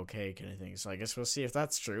all be okay, kind of thing. So I guess we'll see if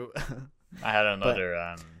that's true. I had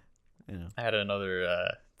another,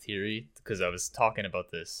 theory, because I was talking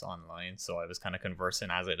about this online. So I was kind of conversing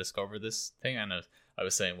as I discovered this thing. And I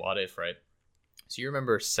was saying, what if, right? So you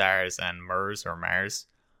remember SARS and MERS or MARS,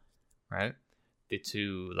 right? The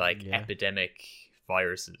two, like, epidemic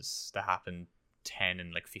viruses that happened 10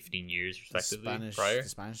 and, like, 15 years, respectively, prior. The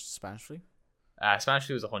Spanish flu? Spanish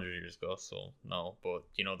flu was 100 years ago, so no. But,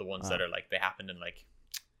 you know, the ones that are, like, they happened in, like,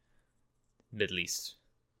 Middle East.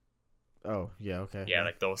 Oh, yeah, okay. Yeah,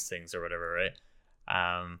 like those things or whatever, right?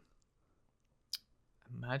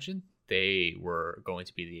 Imagine they were going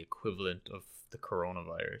to be the equivalent of the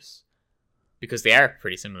coronavirus. Because they are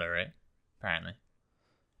pretty similar, right? Apparently.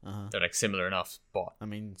 They're, like, similar enough, but... I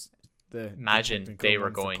mean, imagine they were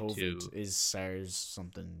going to... Is SARS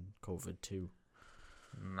something COVID too?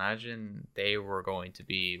 Imagine they were going to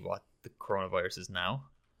be what the coronavirus is now,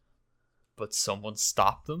 but someone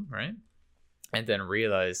stopped them, right? And then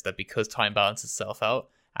realized that because time balances itself out,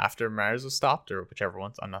 after MARS was stopped, or whichever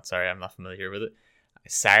one, I'm not familiar with it,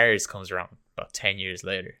 SARS comes around about 10 years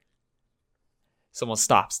later. Someone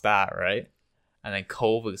stops that, right? And then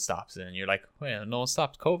COVID stops it, and you're like, well, no one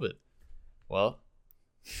stopped COVID. Well,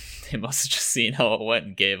 they must have just seen how it went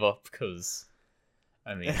and gave up, because...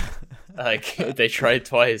 I mean, like, they tried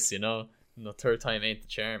twice, you know? And the third time ain't the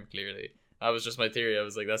charm, clearly. That was just my theory. I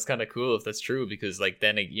was like, that's kind of cool if that's true, because, like,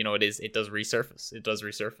 then, you know, it does resurface. It does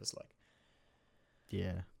resurface, like.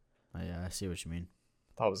 Yeah. I see what you mean.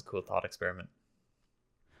 That was a cool thought experiment.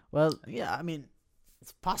 Well, yeah, I mean,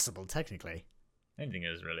 it's possible, technically. Anything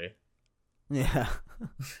is, really. Yeah.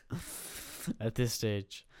 At this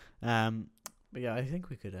stage. But yeah, I think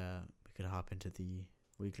we could hop into the...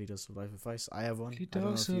 Weekly Dose of Life Advice. I have one. Weekly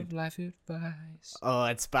Dose of Life Advice. Oh,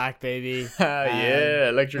 it's back, baby. Yeah,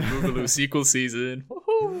 Electric Boogaloo sequel season.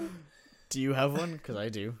 Do you have one? Because I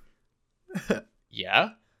do. Yeah?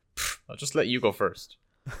 I'll just let you go first.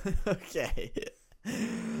 Okay.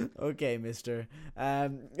 Okay, mister.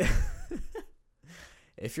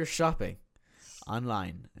 If you're shopping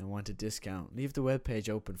online and want a discount, leave the webpage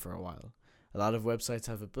open for a while. A lot of websites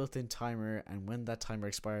have a built-in timer, and when that timer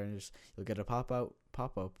expires, you'll get a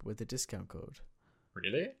pop-up with a discount code.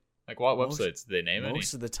 Really? Like, what websites do they name?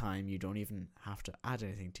 Most of the time, you don't even have to add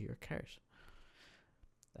anything to your cart.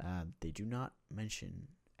 They do not mention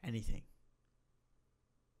anything.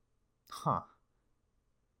 Huh.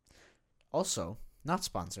 Also, not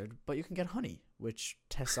sponsored, but you can get honey, which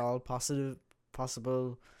tests all possible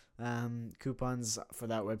coupons for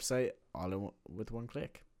that website all with one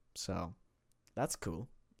click. So... that's cool.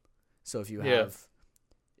 So if you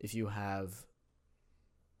have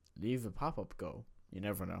leave a pop-up go. You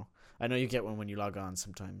never know. I know you get one when you log on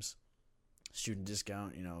sometimes. student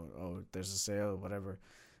discount, oh, there's a sale, whatever.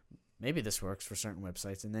 Maybe this works for certain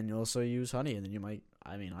websites, and then you also use Honey, and then you might.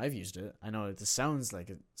 I mean, I've used it. I know this sounds like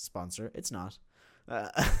a sponsor. It's not.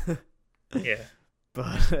 Yeah.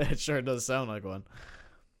 But it sure does sound like one.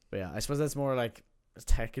 But yeah, I suppose that's more like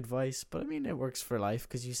tech advice. But I mean, it works for life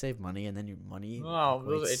because you save money, and then your money. Well,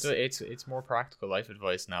 it's more practical life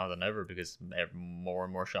advice now than ever because more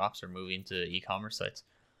and more shops are moving to e-commerce sites.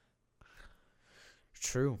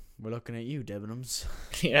 True. We're looking at you, Debenhams.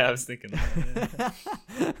 Yeah, I was thinking that.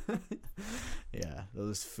 Yeah. Yeah,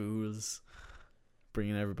 those fools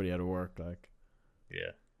bringing everybody out of work, like.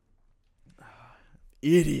 Yeah.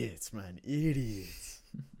 Idiots, man, idiots.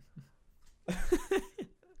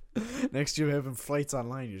 Next year, having flights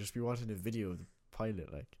online, you just be watching a video of the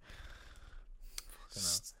pilot, like.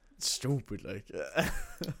 Stupid, like.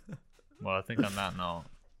 Well, I think on that note,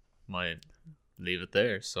 might leave it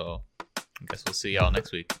there. So, I guess we'll see y'all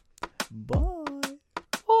next week. Bye.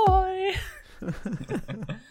 Bye.